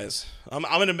year, guys. I'm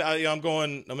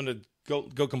gonna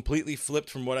go completely flipped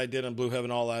from what I did on Blue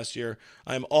Heaven all last year.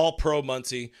 I'm all pro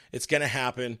Muncy. It's gonna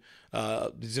happen.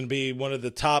 He's gonna be one of the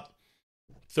top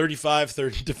 35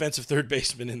 defensive third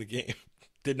basemen in the game.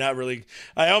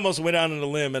 I almost went out on a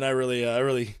limb, and I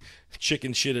really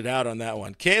chicken shitted out on that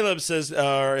one. Caleb says,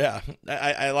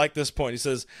 I like this point. He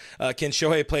says, can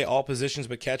Shohei play all positions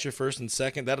but catcher first and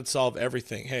second? That'd solve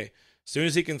everything. Hey, as soon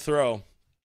as he can throw,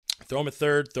 Throw him at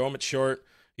third, throw him at short.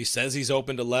 He says he's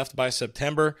open to left by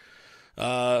September.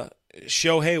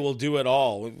 Shohei will do it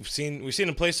all. We've seen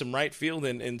him play some right field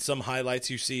in some highlights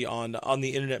you see on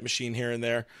the internet machine here and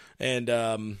there. And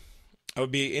I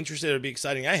would be interested. It would be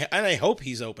exciting. I hope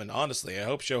he's open, honestly. I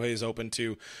hope Shohei is open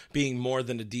to being more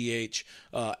than a DH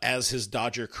as his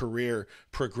Dodger career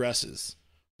progresses.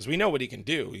 Because we know what he can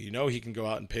do. You know he can go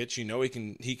out and pitch. You know he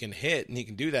can hit, and he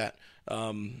can do that.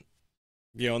 On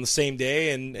the same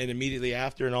day and immediately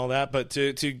after and all that. But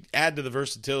to add to the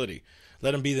versatility,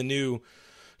 let him be the new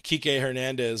Kike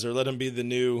Hernandez, or let him be the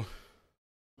new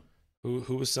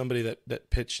who was somebody that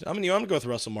pitched. I'm going to go with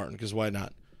Russell Martin, because why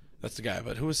not? That's the guy.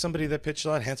 But who was somebody that pitched a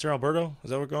lot? Hanser Alberto? Is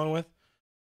that what we're going with?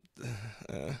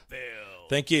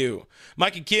 Thank you.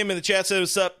 Mike and Kim in the chat said,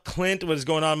 what's up, Clint? What is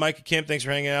going on, Mike and Kim? Thanks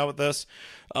for hanging out with us.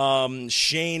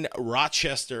 Shane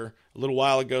Rochester, a little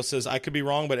while ago, says, I could be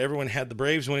wrong, but everyone had the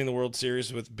Braves winning the World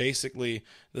Series with basically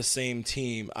the same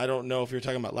team. I don't know if you're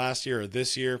talking about last year or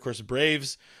this year. Of course, the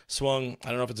Braves swung, I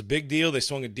don't know if it's a big deal. They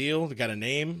swung a deal. They got a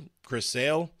name, Chris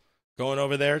Sale, going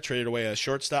over there, traded away a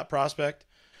shortstop prospect.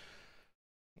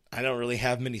 I don't really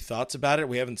have many thoughts about it.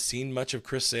 We haven't seen much of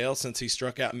Chris Sale since he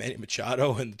struck out Manny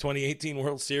Machado in the 2018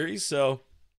 World Series, so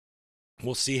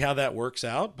we'll see how that works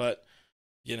out. But,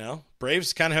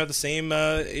 Braves kind of have the same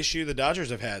issue the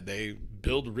Dodgers have had. They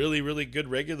build really, really good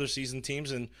regular season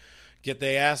teams and get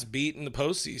their ass beat in the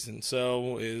postseason.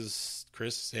 So is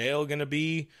Chris Sale going to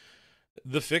be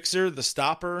the fixer, the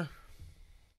stopper?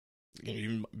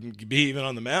 Be even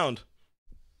on the mound?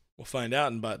 We'll find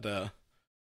out in about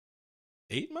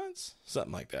 8 months?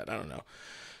 Something like that. I don't know.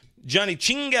 Johnny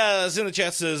Chingas in the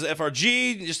chat says,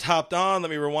 FRG just hopped on.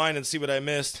 Let me rewind and see what I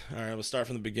missed. All right, we'll start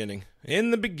from the beginning. In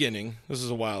the beginning, this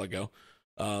is a while ago.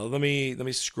 Let me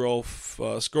scroll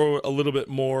a little bit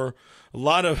more. A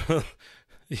lot of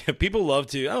people love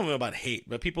to, I don't know about hate,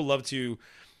 but people love to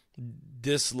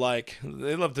dislike.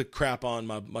 They love to crap on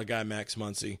my guy Max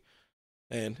Muncy.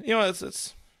 And, it's I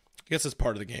guess it's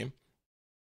part of the game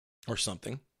or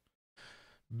something.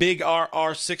 Big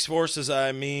RR64 says,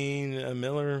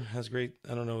 Miller has great,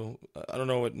 I don't know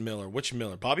what Miller, which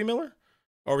Miller, Bobby Miller?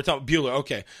 Or we're talking Bueller,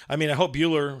 okay. I hope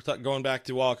Bueller, going back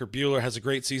to Walker, Bueller has a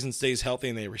great season, stays healthy,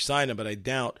 and they resign him, but I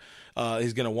doubt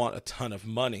he's going to want a ton of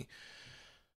money.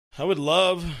 I would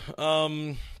love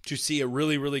to see a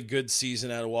really, really good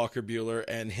season out of Walker Bueller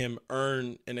and him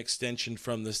earn an extension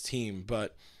from this team,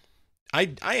 but I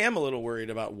am a little worried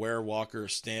about where Walker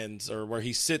stands, or where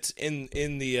he sits in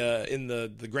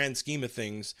the grand scheme of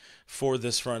things for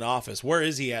this front office. Where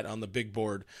is he at on the big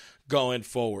board going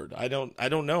forward? I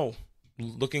don't know.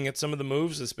 Looking at some of the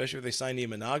moves, especially if they sign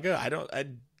Imanaga,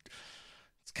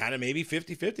 it's kind of maybe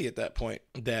 50-50 at that point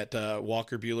that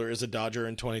Walker Bueller is a Dodger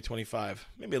in 2025.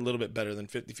 Maybe a little bit better than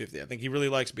 50-50. I think he really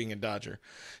likes being a Dodger.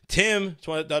 Tim,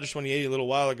 Dodgers 2080, a little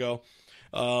while ago.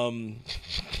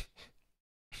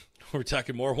 We're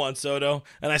talking more Juan Soto,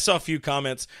 and I saw a few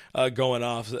comments going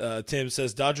off. Tim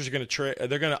says Dodgers are going to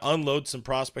they're going to unload some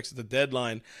prospects at the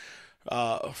deadline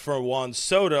for Juan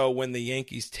Soto when the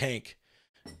Yankees tank.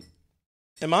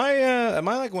 Am I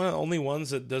like one of the only ones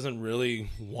that doesn't really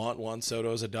want Juan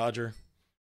Soto as a Dodger?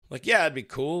 Like, yeah, it'd be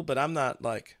cool, but I'm not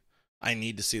like I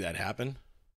need to see that happen.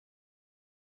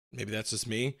 Maybe that's just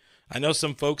me. I know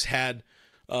some folks had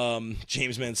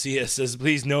James Mancia says,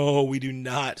 please no, we do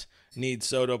not need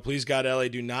Soto. Please God, LA,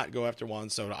 do not go after Juan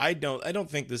Soto. I don't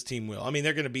think this team will.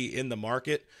 They're going to be in the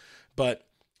market, but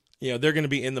they're going to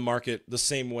be in the market the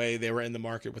same way they were in the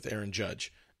market with Aaron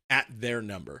Judge at their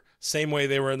number. Same way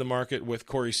they were in the market with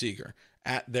Corey Seager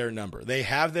at their number. They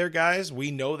have their guys.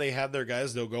 We know they have their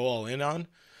guys they'll go all in on.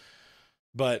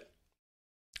 But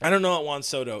I don't know what Juan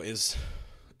Soto is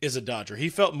a Dodger. He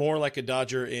felt more like a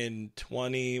Dodger in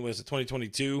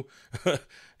 2022,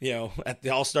 at the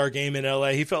All-Star game in LA.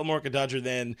 He felt more like a Dodger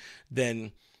than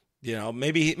maybe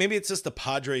it's just the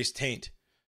Padres taint.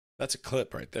 That's a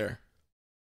clip right there.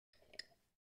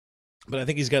 But I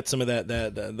think he's got some of that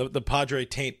the Padre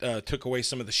taint took away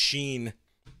some of the sheen.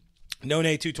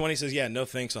 None220 says, yeah, no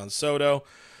thanks on Soto.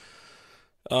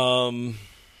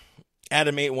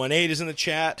 Adam818 is in the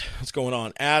chat. What's going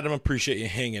on, Adam? Appreciate you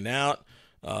hanging out.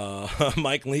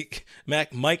 Mike Link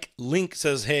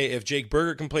says, hey, if Jake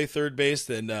Berger can play third base,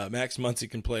 then Max Muncy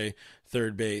can play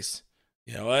third base.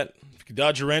 You know what? If you could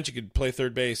dodge a wrench, you could play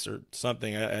third base or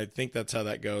something. I think that's how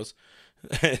that goes.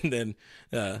 And then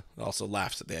also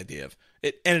laughs at the idea of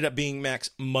it ended up being Max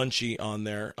Muncy on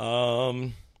there.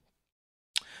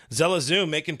 Zella Zoom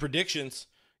making predictions.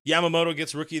 Yamamoto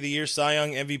gets Rookie of the Year, Cy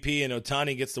Young MVP, and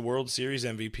Ohtani gets the World Series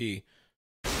MVP.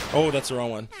 Oh, that's the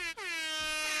wrong one.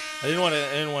 I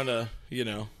didn't want to,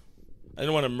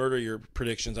 didn't want to murder your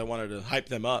predictions. I wanted to hype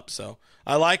them up. So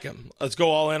I like them. Let's go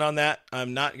all in on that.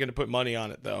 I'm not going to put money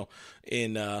on it though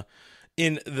in the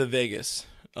Vegas.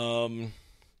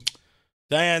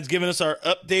 Diane's giving us our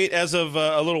update as of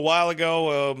a little while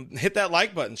ago. Hit that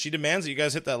like button. She demands that you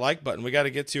guys hit that like button. We got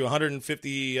to get to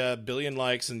 150 billion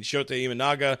likes, and Shota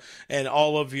Imanaga and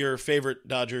all of your favorite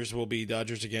Dodgers will be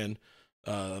Dodgers again.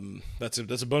 That's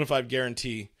a bona fide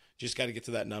guarantee. Just got to get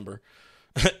to that number.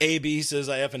 AB says,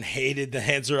 I effing hated the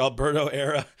Hanser Alberto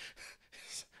era.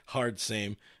 Hard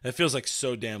same. That feels like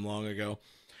so damn long ago.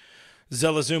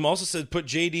 Zella Zoom also said, put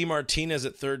JD Martinez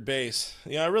at third base.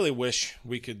 Yeah, I really wish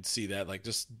we could see that. Like,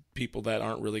 just people that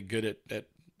aren't really good at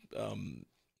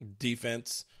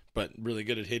defense, but really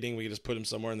good at hitting. We could just put him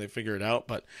somewhere and they figure it out.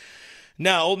 But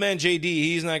now, old man JD,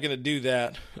 he's not going to do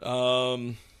that.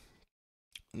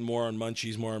 More on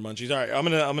munchies. All right, I'm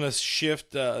gonna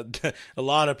shift. A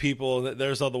lot of people.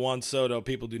 There's all the Juan Soto.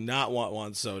 People do not want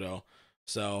Juan Soto.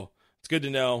 So it's good to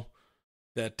know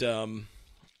that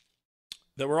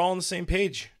that we're all on the same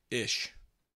page. Ish.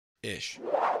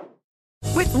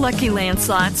 With Lucky Land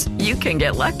Slots, you can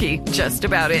get lucky just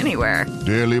about anywhere.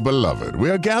 Dearly beloved, we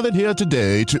are gathered here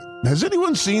today to... Has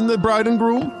anyone seen the bride and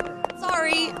groom?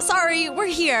 Sorry, we're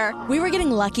here. We were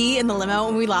getting lucky in the limo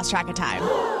and we lost track of time.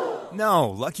 No,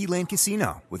 Lucky Land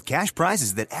Casino, with cash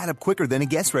prizes that add up quicker than a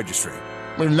guest registry.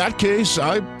 In that case,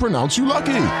 I pronounce you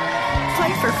lucky.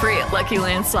 Play for free at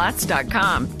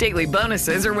LuckyLandSlots.com. Daily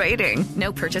bonuses are waiting.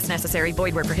 No purchase necessary.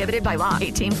 Void where prohibited by law.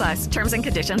 18+. Terms and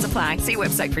conditions apply. See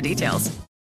website for details.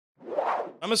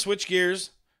 I'm going to switch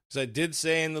gears because I did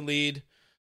say in the lead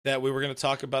that we were going to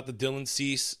talk about the Dylan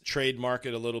Cease trade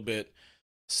market a little bit.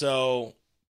 So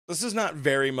this is not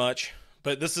very much,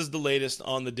 but this is the latest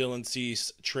on the Dylan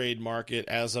Cease trade market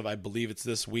as of, I believe it's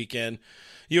this weekend.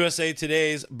 USA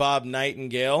Today's Bob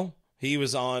Nightingale, he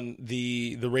was on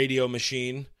the radio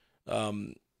machine.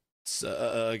 I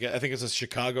think it's a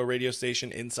Chicago radio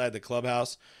station inside the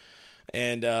clubhouse.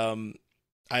 And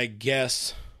I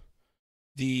guess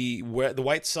the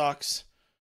White Sox,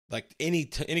 like any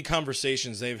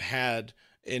conversations they've had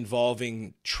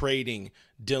involving trading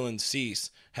Dylan Cease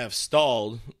have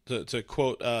stalled, to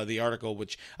quote the article,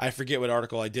 which I forget what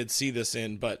article I did see this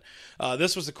in, but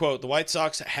this was the quote. The White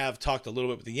Sox have talked a little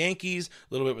bit with the Yankees,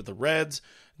 a little bit with the Reds,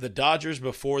 the Dodgers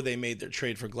before they made their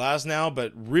trade for Glasnow,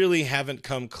 but really haven't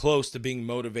come close to being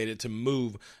motivated to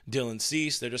move Dylan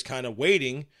Cease. They're just kind of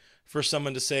waiting for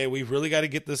someone to say, we've really got to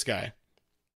get this guy.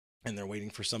 And they're waiting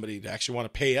for somebody to actually want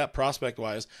to pay up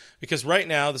prospect-wise. Because right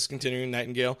now, this is continuing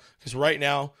Nightingale, because right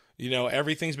now,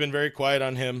 everything's been very quiet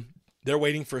on him. They're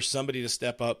waiting for somebody to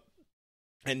step up,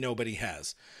 and nobody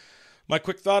has. My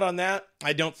quick thought on that,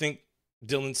 I don't think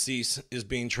Dylan Cease is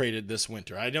being traded this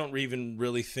winter. I don't even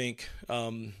really think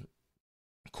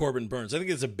Corbin Burns. I think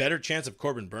there's a better chance of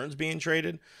Corbin Burns being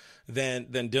traded than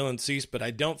Dylan Cease, but I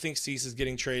don't think Cease is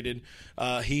getting traded.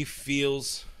 He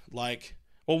feels like...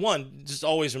 Well, one, just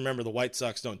always remember the White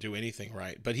Sox don't do anything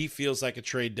right, but he feels like a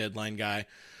trade deadline guy.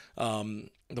 The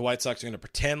White Sox are going to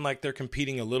pretend like they're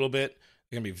competing a little bit.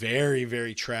 They're going to be very,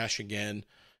 very trash again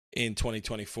in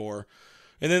 2024.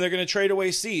 And then they're going to trade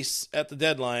away Cease at the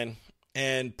deadline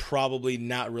and probably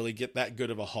not really get that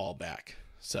good of a haul back.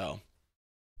 So,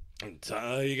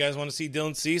 you guys want to see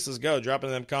Dylan Cease? Let's go. Drop in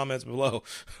them comments below.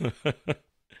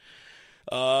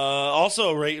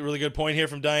 Also, a really good point here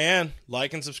from Diane.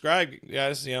 Like and subscribe,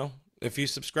 guys. If you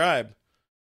subscribe,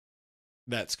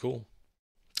 that's cool.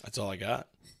 That's all I got.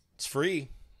 It's free.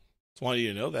 Just wanted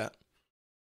you to know that.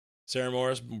 Sarah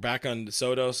Morris back on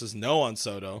Soto says no on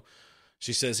Soto.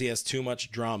 She says he has too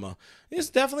much drama. It's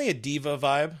definitely a diva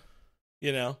vibe.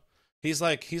 He's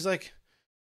like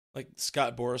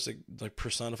Scott Boras, like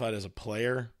personified as a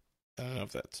player. I don't know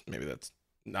if that's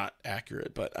not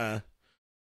accurate, but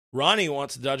Ronnie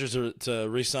wants the Dodgers to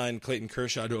re-sign Clayton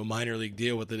Kershaw to a minor league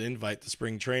deal with an invite to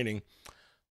spring training.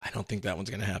 I don't think that one's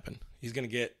going to happen. He's going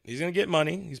to get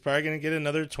money. He's probably going to get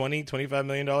another $20-25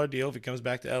 million deal if he comes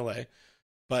back to LA.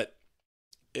 But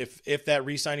if that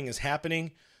re-signing is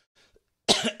happening,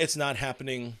 it's not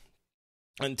happening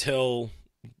until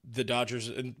the Dodgers,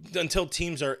 until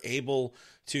teams are able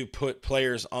to put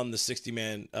players on the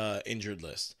 60-man injured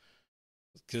list.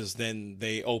 Because then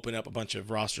they open up a bunch of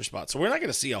roster spots. So we're not going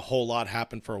to see a whole lot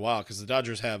happen for a while because the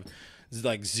Dodgers have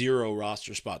like 0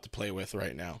 roster spot to play with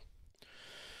right now.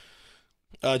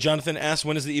 Jonathan asked,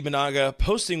 when is the Imanaga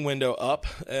posting window up?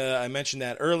 I mentioned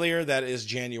that earlier. That is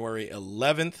January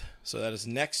 11th. So that is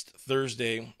next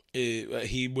Thursday.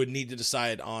 He would need to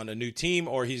decide on a new team,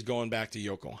 or he's going back to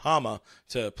Yokohama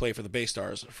to play for the Bay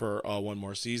Stars for one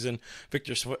more season.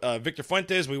 Victor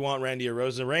Fuentes, we want Randy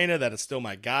Arozarena. That is still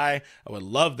my guy. I would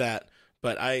love that.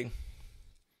 But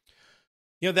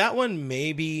that one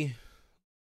maybe.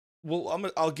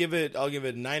 Well, I'll give it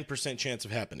 9% chance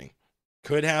of happening.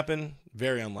 Could happen.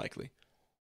 Very unlikely.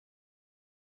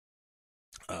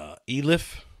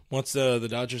 Elif wants the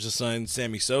Dodgers to sign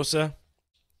Sammy Sosa.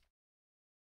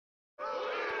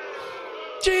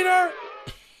 Cheater!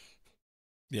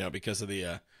 Because of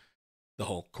the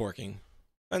whole corking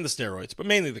and the steroids, but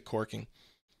mainly the corking.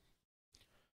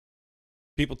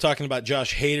 People talking about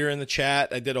Josh Hader in the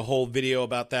chat. I did a whole video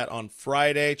about that on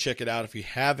Friday. Check it out if you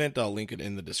haven't. I'll link it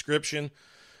in the description.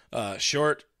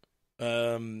 Short.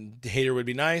 Hader would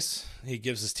be nice. He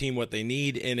gives his team what they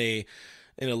need in a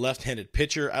left-handed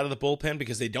pitcher out of the bullpen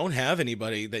because they don't have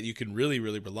anybody that you can really,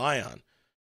 really rely on.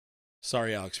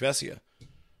 Sorry, Alex Vesia.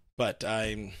 But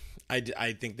I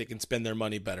think they can spend their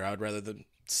money better. I would rather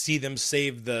see them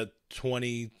save the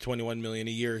 $21 million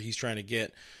a year he's trying to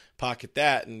get, pocket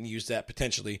that, and use that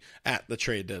potentially at the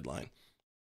trade deadline.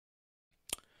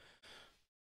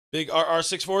 Big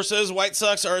RR64 says White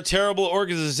Sox are a terrible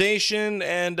organization,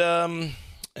 and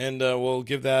we'll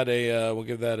give that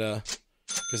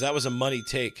because that was a money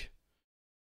take.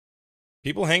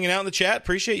 People hanging out in the chat,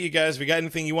 appreciate you guys. If you got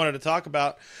anything you wanted to talk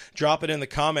about, drop it in the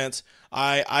comments.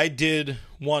 I did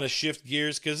want to shift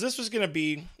gears because this was going to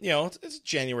be, it's a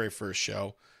January 1st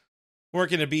show. We're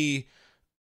going to be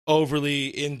overly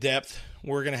in-depth.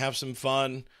 We're going to have some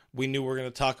fun. We knew we were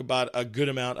going to talk about a good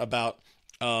amount about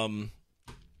Imanaga.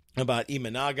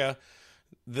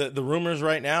 The rumors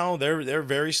right now, they're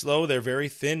very slow. They're very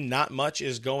thin. Not much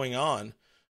is going on.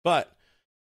 But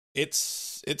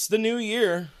it's the new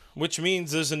year, which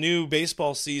means there's a new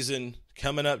baseball season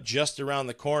coming up just around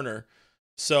the corner.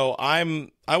 So I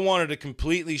wanted to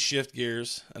completely shift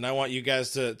gears, and I want you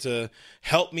guys to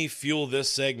help me fuel this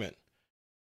segment.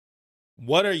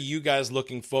 What are you guys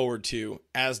looking forward to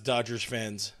as Dodgers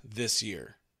fans this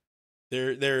year?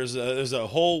 There's a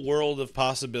whole world of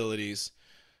possibilities,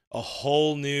 a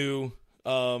whole new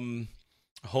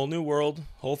world,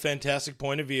 whole fantastic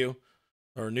point of view,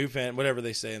 or new fan, whatever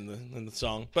they say in the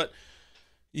song. But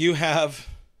you have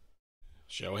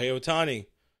Shohei Ohtani.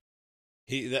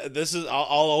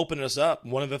 I'll open us up.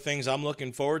 One of the things I'm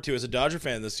looking forward to as a Dodger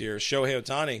fan this year is Shohei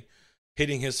Ohtani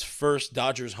hitting his first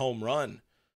Dodgers home run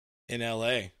in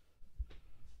L.A.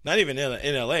 Not even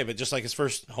in L.A., but just like his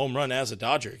first home run as a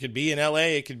Dodger. It could be in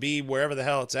L.A., it could be wherever the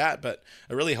hell it's at, but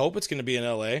I really hope it's going to be in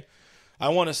L.A. I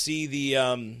want to see the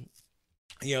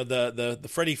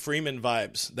Freddie Freeman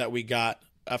vibes that we got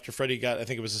after Freddie got, I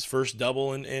think it was his first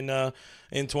double in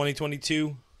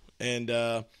 2022,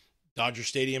 and Dodger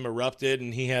Stadium erupted,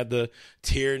 and he had the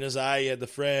tear in his eye. He had the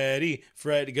Freddie.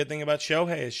 The good thing about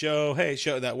Shohei is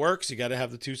Shohei. That works. You got to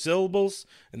have the two syllables,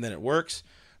 and then it works.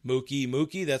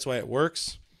 Mookie, that's why it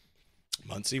works.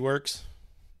 Muncy works.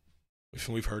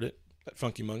 We've heard it. That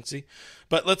funky Muncy.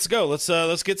 But let's go.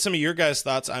 Let's get some of your guys'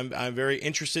 thoughts. I'm very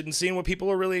interested in seeing what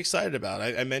people are really excited about.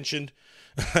 I mentioned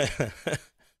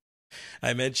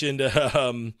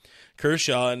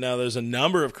Kershaw, and now there's a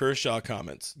number of Kershaw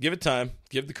comments. Give it time.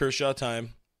 Give the Kershaw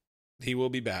time. He will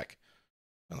be back.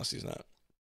 Unless he's not.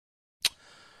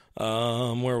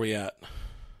 Where are we at?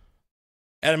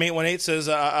 Adam818 says,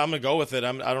 I'm going to go with it.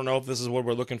 I don't know if this is what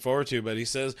we're looking forward to, but he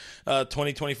says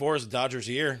 2024 is Dodgers'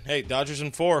 year. Hey, Dodgers in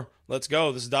 4. Let's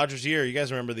go. This is Dodgers' year. You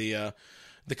guys remember the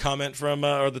comment from,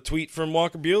 or the tweet from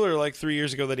Walker Buehler like 3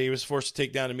 years ago that he was forced to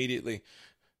take down immediately.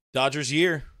 Dodgers'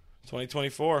 year,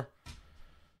 2024.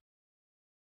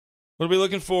 What are we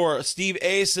looking for? Steve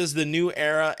A says the new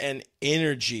era and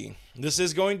energy. This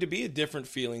is going to be a different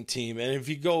feeling team. And if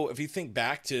you think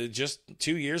back to just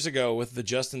 2 years ago with the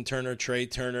Justin Turner, Trey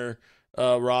Turner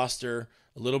roster,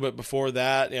 a little bit before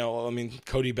that,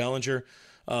 Cody Bellinger,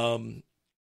 and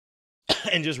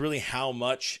just really how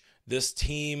much this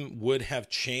team would have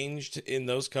changed in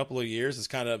those couple of years is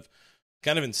kind of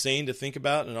insane to think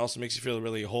about, and it also makes you feel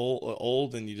really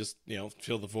old, and you just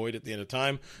feel the void at the end of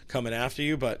time coming after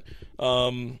you. But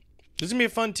this is gonna be a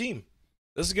fun team.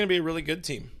 This is gonna be a really good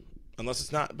team, unless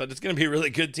it's not. But it's gonna be a really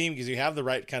good team because you have the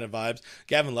right kind of vibes.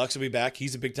 Gavin Lux will be back.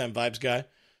 He's a big time vibes guy.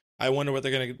 I wonder what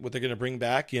they're gonna bring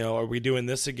back. Are we doing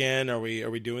this again? Are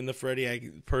we doing the Freddie?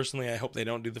 I hope they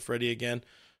don't do the Freddie again.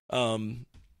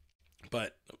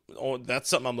 But that's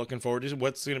something I'm looking forward to.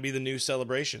 What's gonna be the new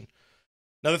celebration?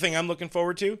 Another thing I'm looking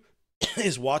forward to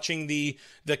is watching the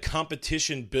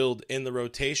competition build in the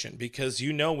rotation, because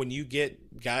when you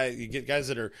get guys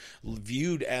that are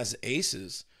viewed as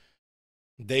aces,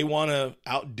 they want to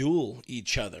outduel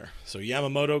each other. So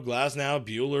Yamamoto, Glasnow,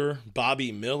 Buehler,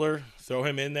 Bobby Miller, throw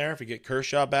him in there if you get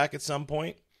Kershaw back at some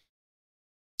point.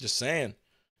 Just saying,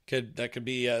 that could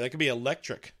be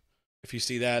electric if you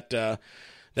see that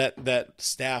that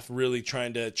staff really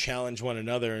trying to challenge one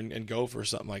another and go for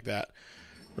something like that.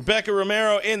 Rebecca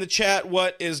Romero in the chat.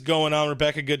 What is going on,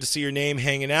 Rebecca? Good to see your name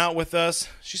hanging out with us.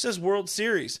 She says World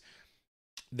Series.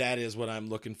 That is what I'm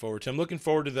looking forward to. I'm looking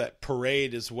forward to that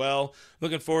parade as well.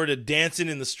 Looking forward to dancing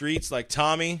in the streets like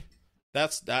Tommy.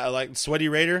 I like Sweaty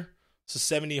Raider. It's a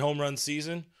 70 home run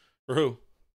season. For who?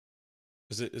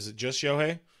 Is it just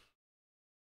Shohei?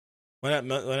 Why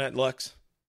not Lux?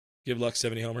 Give Lux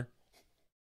 70 homer.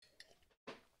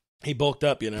 He bulked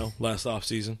up, last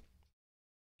offseason.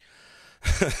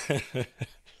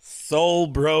 Soul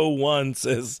Bro 1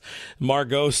 says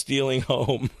Margot stealing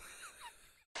home.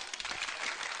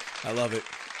 I love it.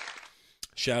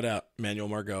 Shout out, Manuel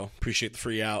Margot. Appreciate the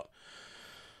free out.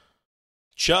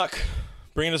 Chuck,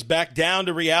 bringing us back down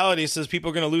to reality, says people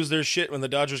are going to lose their shit when the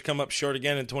Dodgers come up short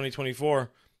again in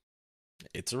 2024.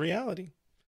 It's a reality.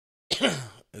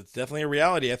 It's definitely a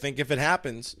reality. I think if it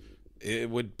happens,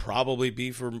 it would probably be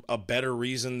for a better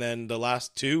reason than the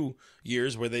last 2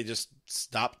 years where they just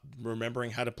stopped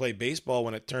remembering how to play baseball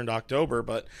when it turned October.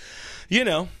 But,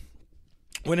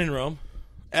 when in Rome.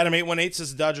 Adam 818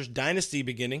 says the Dodgers dynasty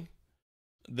beginning.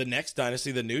 The next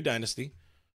dynasty, the new dynasty.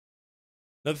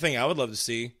 Another thing I would love to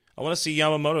see, I want to see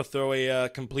Yamamoto throw a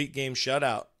complete game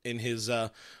shutout in his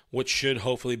what should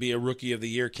hopefully be a Rookie of the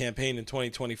Year campaign in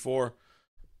 2024.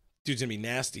 Dude's going to be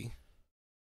nasty.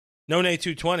 None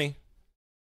 220.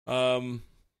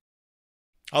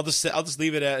 I'll just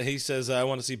leave it at, he says, I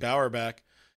want to see Bauer back.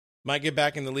 Might get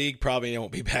back in the league. Probably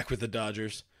won't be back with the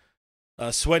Dodgers.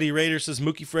 Sweaty Raider says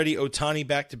Mookie, Freddie, Ohtani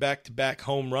back-to-back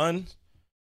home runs.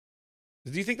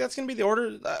 Do you think that's going to be the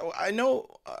order? I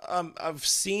know I've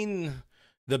seen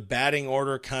the batting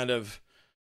order kind of,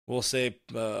 we'll say,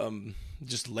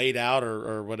 just laid out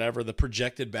or whatever, the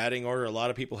projected batting order. A lot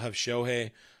of people have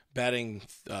Shohei batting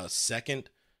second.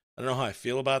 I don't know how I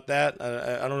feel about that.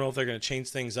 I don't know if they're going to change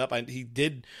things up. He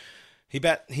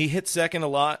hit second a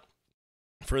lot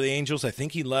for the Angels. I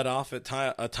think he let off at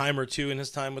a time or two in his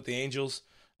time with the Angels.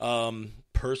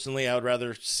 Personally, I would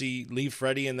rather leave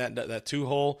Freddie in that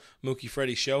two-hole. Mookie,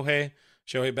 Freddie, Shohei.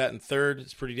 Shohei batting third.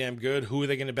 It's pretty damn good. Who are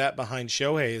they going to bat behind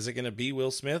Shohei? Is it going to be Will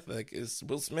Smith? Is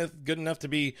Will Smith good enough to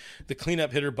be the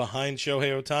cleanup hitter behind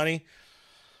Shohei Ohtani?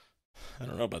 I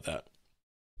don't know about that.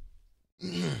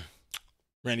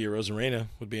 Randy Arozarena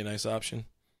would be a nice option,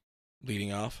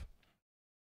 leading off.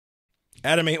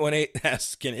 Adam 818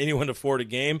 asks, can anyone afford a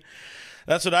game?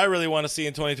 That's what I really want to see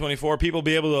in 2024. People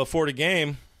be able to afford a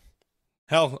game.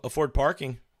 Hell, afford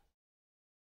parking.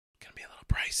 Gonna be a little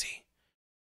pricey.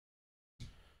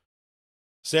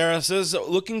 Sarah says,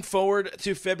 looking forward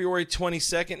to February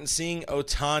 22nd and seeing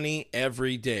Ohtani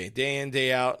every day. Day in,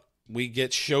 day out, we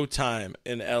get Showtime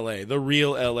in LA, the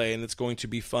real LA, and it's going to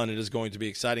be fun. It is going to be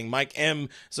exciting. Mike M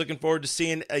is looking forward to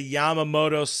seeing a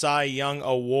Yamamoto Cy Young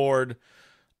Award.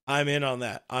 I'm in on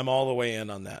that. I'm all the way in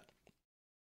on that.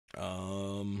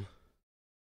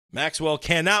 Maxwell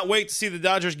cannot wait to see the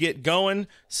Dodgers get going.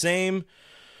 Same.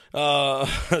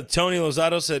 Tony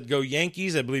Lozado said, go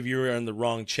Yankees. I believe you were in the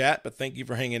wrong chat, but thank you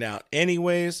for hanging out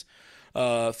anyways.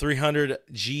 300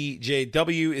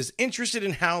 GJW is interested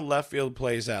in how left field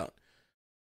plays out.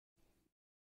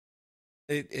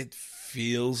 It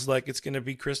feels like it's going to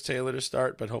be Chris Taylor to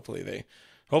start, but hopefully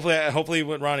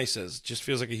what Ronnie says, just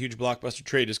feels like a huge blockbuster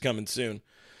trade is coming soon.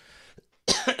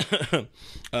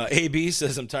 AB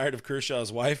says, I'm tired of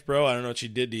Kershaw's wife, bro. I don't know what she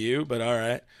did to you, but all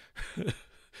right.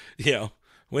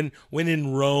 When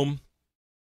in Rome,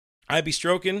 I be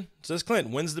stroking, says Clint,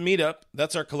 when's the meetup?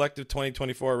 That's our collective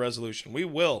 2024 resolution. We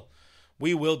will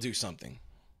do something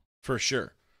for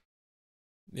sure.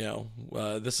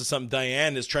 This is something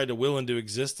Diane has tried to will into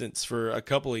existence for a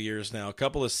couple of years now, a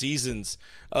couple of seasons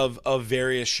of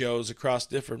various shows across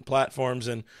different platforms,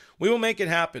 and we will make it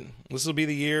happen. This will be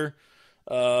the year.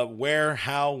 Where,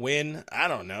 how, when, I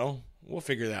don't know. We'll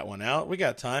figure that one out. We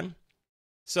got time.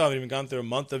 Still haven't even gone through a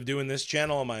month of doing this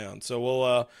channel on my own,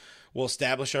 so we'll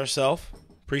establish ourselves.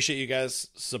 Appreciate you guys,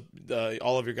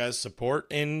 all of your guys'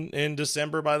 support in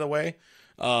December. By the way,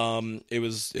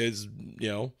 it's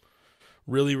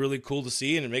really, really cool to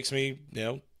see, and it makes me,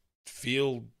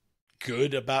 feel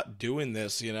good about doing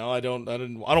this. I don't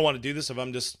want to do this if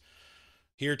I'm just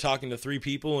here talking to three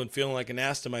people and feeling like an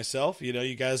ass to myself.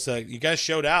 You guys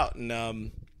showed out,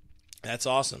 and that's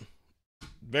awesome.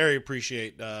 Very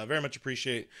much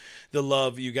appreciate the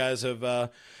love you guys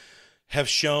have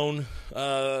shown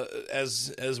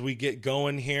as we get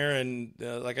going here. And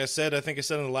like I said, I think I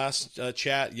said in the last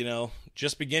chat,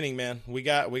 just beginning, man. We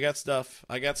got stuff.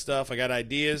 I got stuff. I got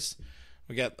ideas.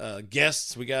 We got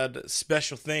guests. We got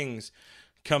special things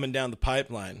coming down the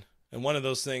pipeline. And one of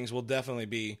those things will definitely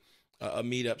be a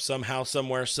meetup somehow,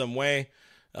 somewhere, some way.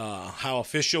 How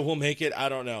official we'll make it, I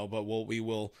don't know, but we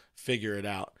will figure it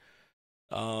out.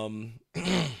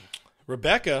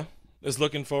 Rebecca is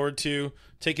looking forward to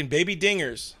taking baby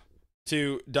dingers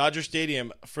to Dodger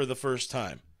Stadium for the first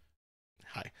time.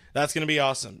 Hi, that's going to be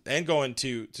awesome. And going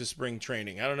to spring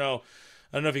training. I don't know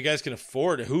if you guys can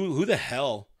afford it. Who the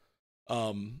hell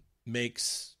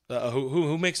makes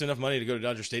who makes enough money to go to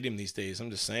Dodger Stadium these days? I'm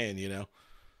just saying, At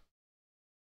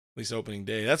least opening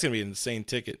day. That's going to be an insane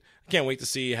ticket. I can't wait to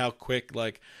see how quick,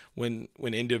 when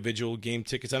individual game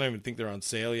tickets, I don't even think they're on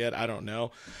sale yet. I don't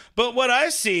know. But what I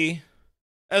see,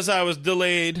 as I was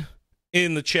delayed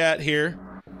in the chat here,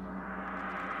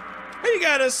 you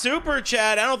got a super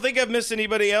chat. I don't think I've missed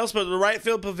anybody else, but the Right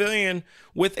Field Pavilion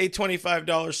with a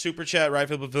 $25 super chat. Right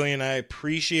Field Pavilion, I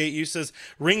appreciate you. Says,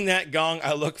 ring that gong.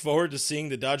 I look forward to seeing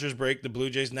the Dodgers break the Blue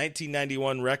Jays'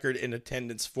 1991 record in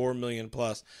attendance, 4 million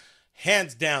plus.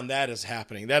 Hands down, that is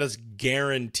happening. That is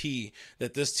guarantee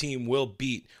that this team will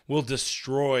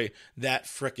destroy that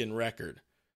frickin' record.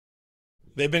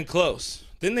 They've been close.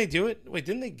 Didn't they do it? Wait,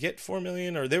 didn't they get 4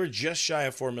 million? Or they were just shy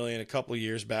of 4 million a couple of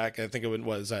years back. I think it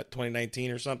was that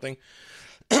 2019 or something.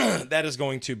 That is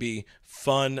going to be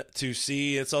fun to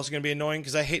see. It's also going to be annoying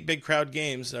because I hate big crowded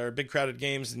games,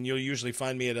 and you'll usually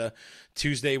find me at a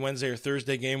Tuesday, Wednesday, or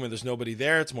Thursday game where there's nobody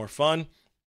there. It's more fun.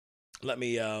 Let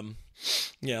me, let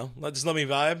me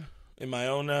vibe in my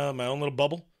own little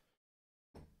bubble.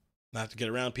 Not have to get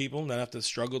around people, not have to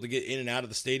struggle to get in and out of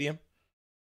the stadium.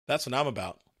 That's what I'm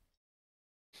about.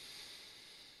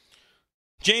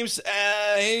 James,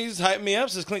 he's hyping me up.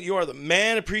 Says, Clint, you are the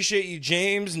man. Appreciate you,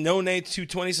 James. No Nate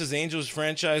 220 says Angels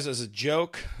franchise as a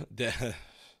joke.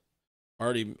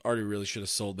 Artie really should have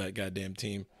sold that goddamn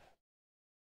team.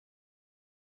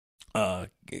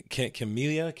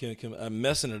 Camellia, I'm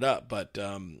messing it up, but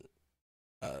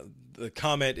the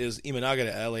comment is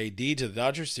Imanaga to LAD to the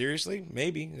Dodgers. Seriously,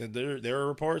 maybe there are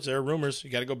reports, there are rumors. You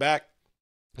got to go back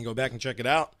and check it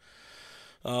out.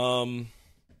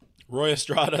 Roy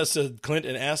Estrada said, Clint,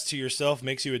 an ass to yourself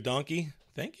makes you a donkey.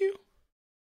 Thank you.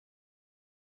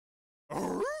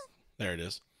 There it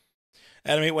is.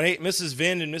 Adam 818, Mrs.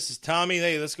 Vin and Mrs. Tommy.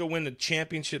 Hey, let's go win the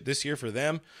championship this year for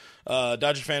them.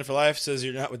 Dodger fan for life says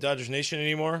you're not with Dodgers Nation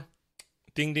anymore.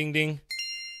 Ding, ding, ding.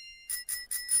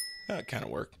 That kind of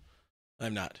worked.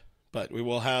 I'm not, but we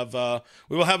will have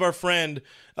our friend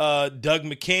Doug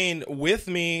McCain with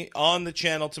me on the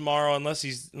channel tomorrow, unless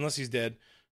he's dead.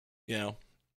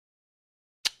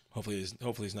 Hopefully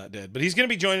he's not dead, but he's going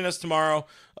to be joining us tomorrow.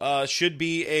 Should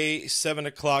be a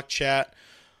 7:00 chat.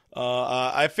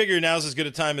 I figure now's as good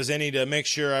a time as any to make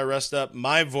sure I rest up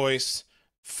my voice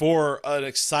for an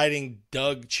exciting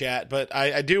Doug chat. But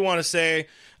I do want to say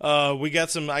I got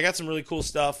some really cool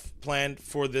stuff planned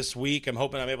for this week. I'm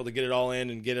hoping I'm able to get it all in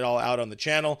and get it all out on the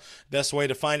channel. Best way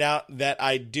to find out that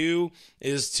I do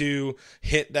is to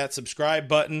hit that subscribe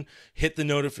button, hit the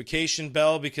notification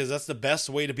bell, because that's the best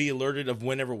way to be alerted of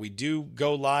whenever we do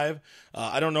go live.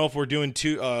 I don't know if we're doing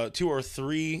two or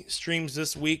three streams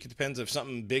this week. It depends if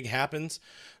something big happens.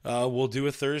 We'll do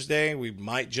a Thursday. We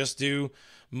might just do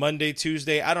Monday,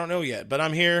 Tuesday. I don't know yet, but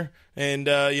I'm here, and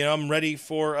I'm ready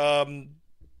for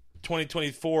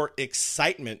 2024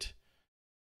 excitement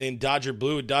in Dodger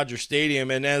Blue at Dodger Stadium.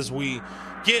 And as we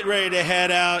get ready to head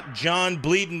out, John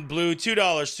Bleeding Blue,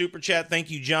 $2 super chat.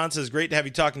 Thank you, John. Says, great to have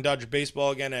you talking Dodger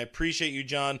baseball again. I appreciate you,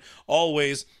 John.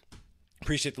 Always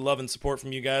appreciate the love and support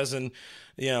from you guys. And,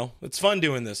 it's fun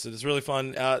doing this. It's really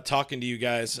fun talking to you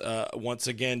guys once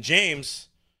again. James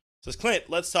says, Clint,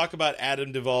 let's talk about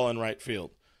Adam Duvall in right field.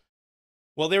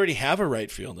 Well, they already have a right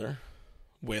fielder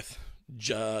with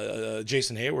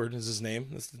Jason Hayward is his name.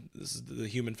 This is the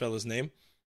human fella's name.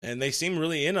 And they seem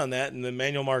really in on that. And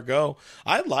Emmanuel Margot,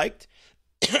 I liked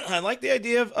the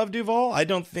idea of Duvall. I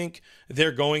don't think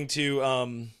they're going to,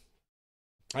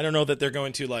 I don't know that they're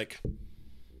going to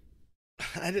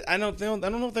I don't know if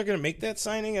they're going to make that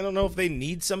signing. I don't know if they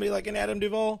need somebody like an Adam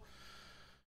Duvall.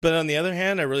 But on the other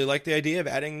hand, I really like the idea of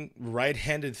adding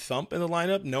right-handed thump in the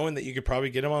lineup, knowing that you could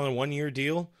probably get him on a 1-year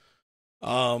deal.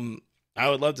 I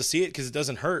would love to see it because it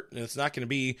doesn't hurt, and it's not going to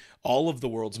be all of the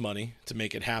world's money to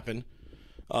make it happen.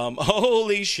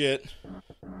 Holy shit.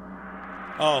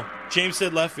 Oh, James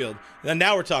said left field. And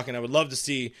now we're talking. I would love to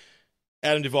see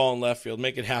Adam Duvall in left field.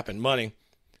 Make it happen. Money.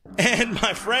 And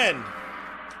my friend,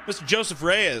 Mr. Joseph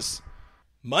Reyes,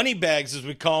 Moneybags as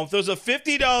we call him, throws a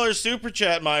 $50 super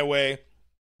chat my way.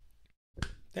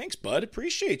 Thanks, bud.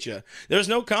 Appreciate you. There's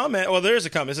no comment. Well, there's a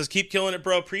comment. It says, keep killing it,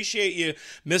 bro. Appreciate you,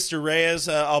 Mr. Reyes.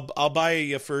 I'll buy you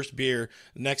your first beer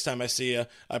next time I see you.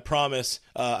 I promise.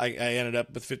 I ended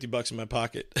up with $50 in my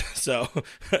pocket. So,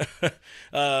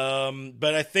 but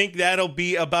I think that'll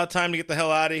be about time to get the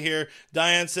hell out of here.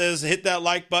 Diane says, hit that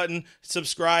like button,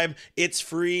 subscribe. It's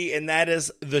free, and that is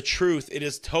the truth. It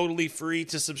is totally free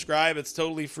to subscribe. It's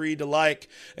totally free to like,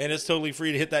 and it's totally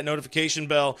free to hit that notification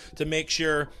bell to make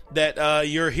sure that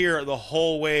you're here the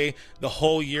whole way, the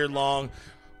whole year long.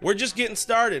 We're just getting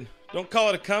started. Don't call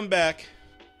it a comeback.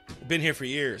 I've been here for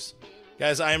years.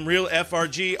 Guys, I am Real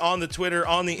FRG on the Twitter,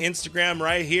 on the Instagram,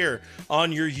 right here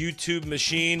on your YouTube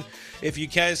machine. If you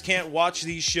guys can't watch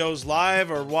these shows live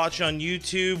or watch on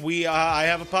YouTube, I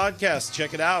have a podcast.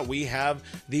 Check it out. We have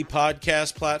the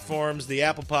podcast platforms, the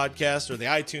Apple Podcast, or the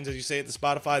iTunes, as you say it, the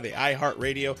Spotify, the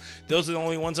iHeartRadio. Those are the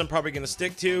only ones I'm probably going to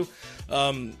stick to.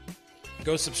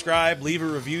 Go subscribe, leave a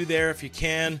review there if you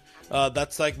can.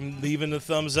 That's like leaving a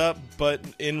thumbs up, but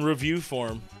in review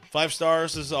form. 5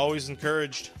 stars is always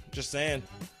encouraged. Just saying.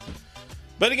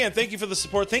 But again, thank you for the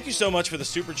support. Thank you so much for the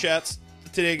super chats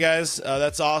today, guys.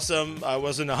 That's awesome. I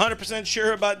wasn't 100%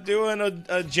 sure about doing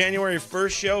a January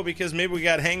 1st show because maybe we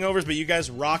got hangovers, but you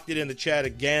guys rocked it in the chat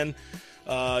again.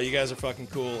 You guys are fucking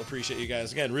cool. Appreciate you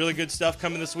guys. Again, really good stuff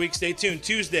coming this week. Stay tuned.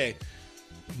 Tuesday,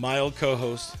 my old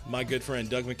co-host, my good friend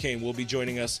Doug McCain, will be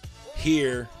joining us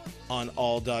here on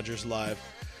All Dodgers Live.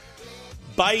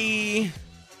 Bye.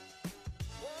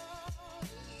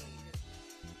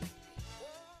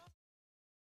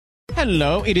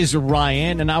 Hello, it is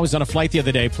Ryan, and I was on a flight the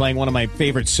other day playing one of my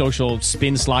favorite social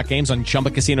spin slot games on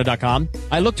ChumbaCasino.com.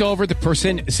 I looked over at the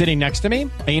person sitting next to me,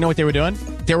 and you know what they were doing?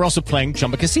 They were also playing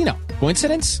Chumba Casino.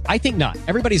 Coincidence? I think not.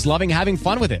 Everybody's loving having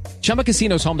fun with it. Chumba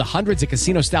Casino is home to hundreds of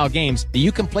casino-style games that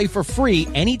you can play for free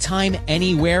anytime,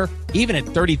 anywhere, even at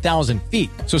 30,000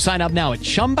 feet. So sign up now at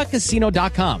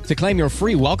ChumbaCasino.com to claim your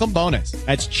free welcome bonus.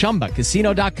 That's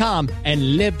ChumbaCasino.com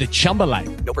and live the Chumba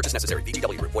life. No purchase necessary.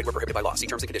 VGW. Void where prohibited by law. See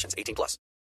terms and conditions. 18+.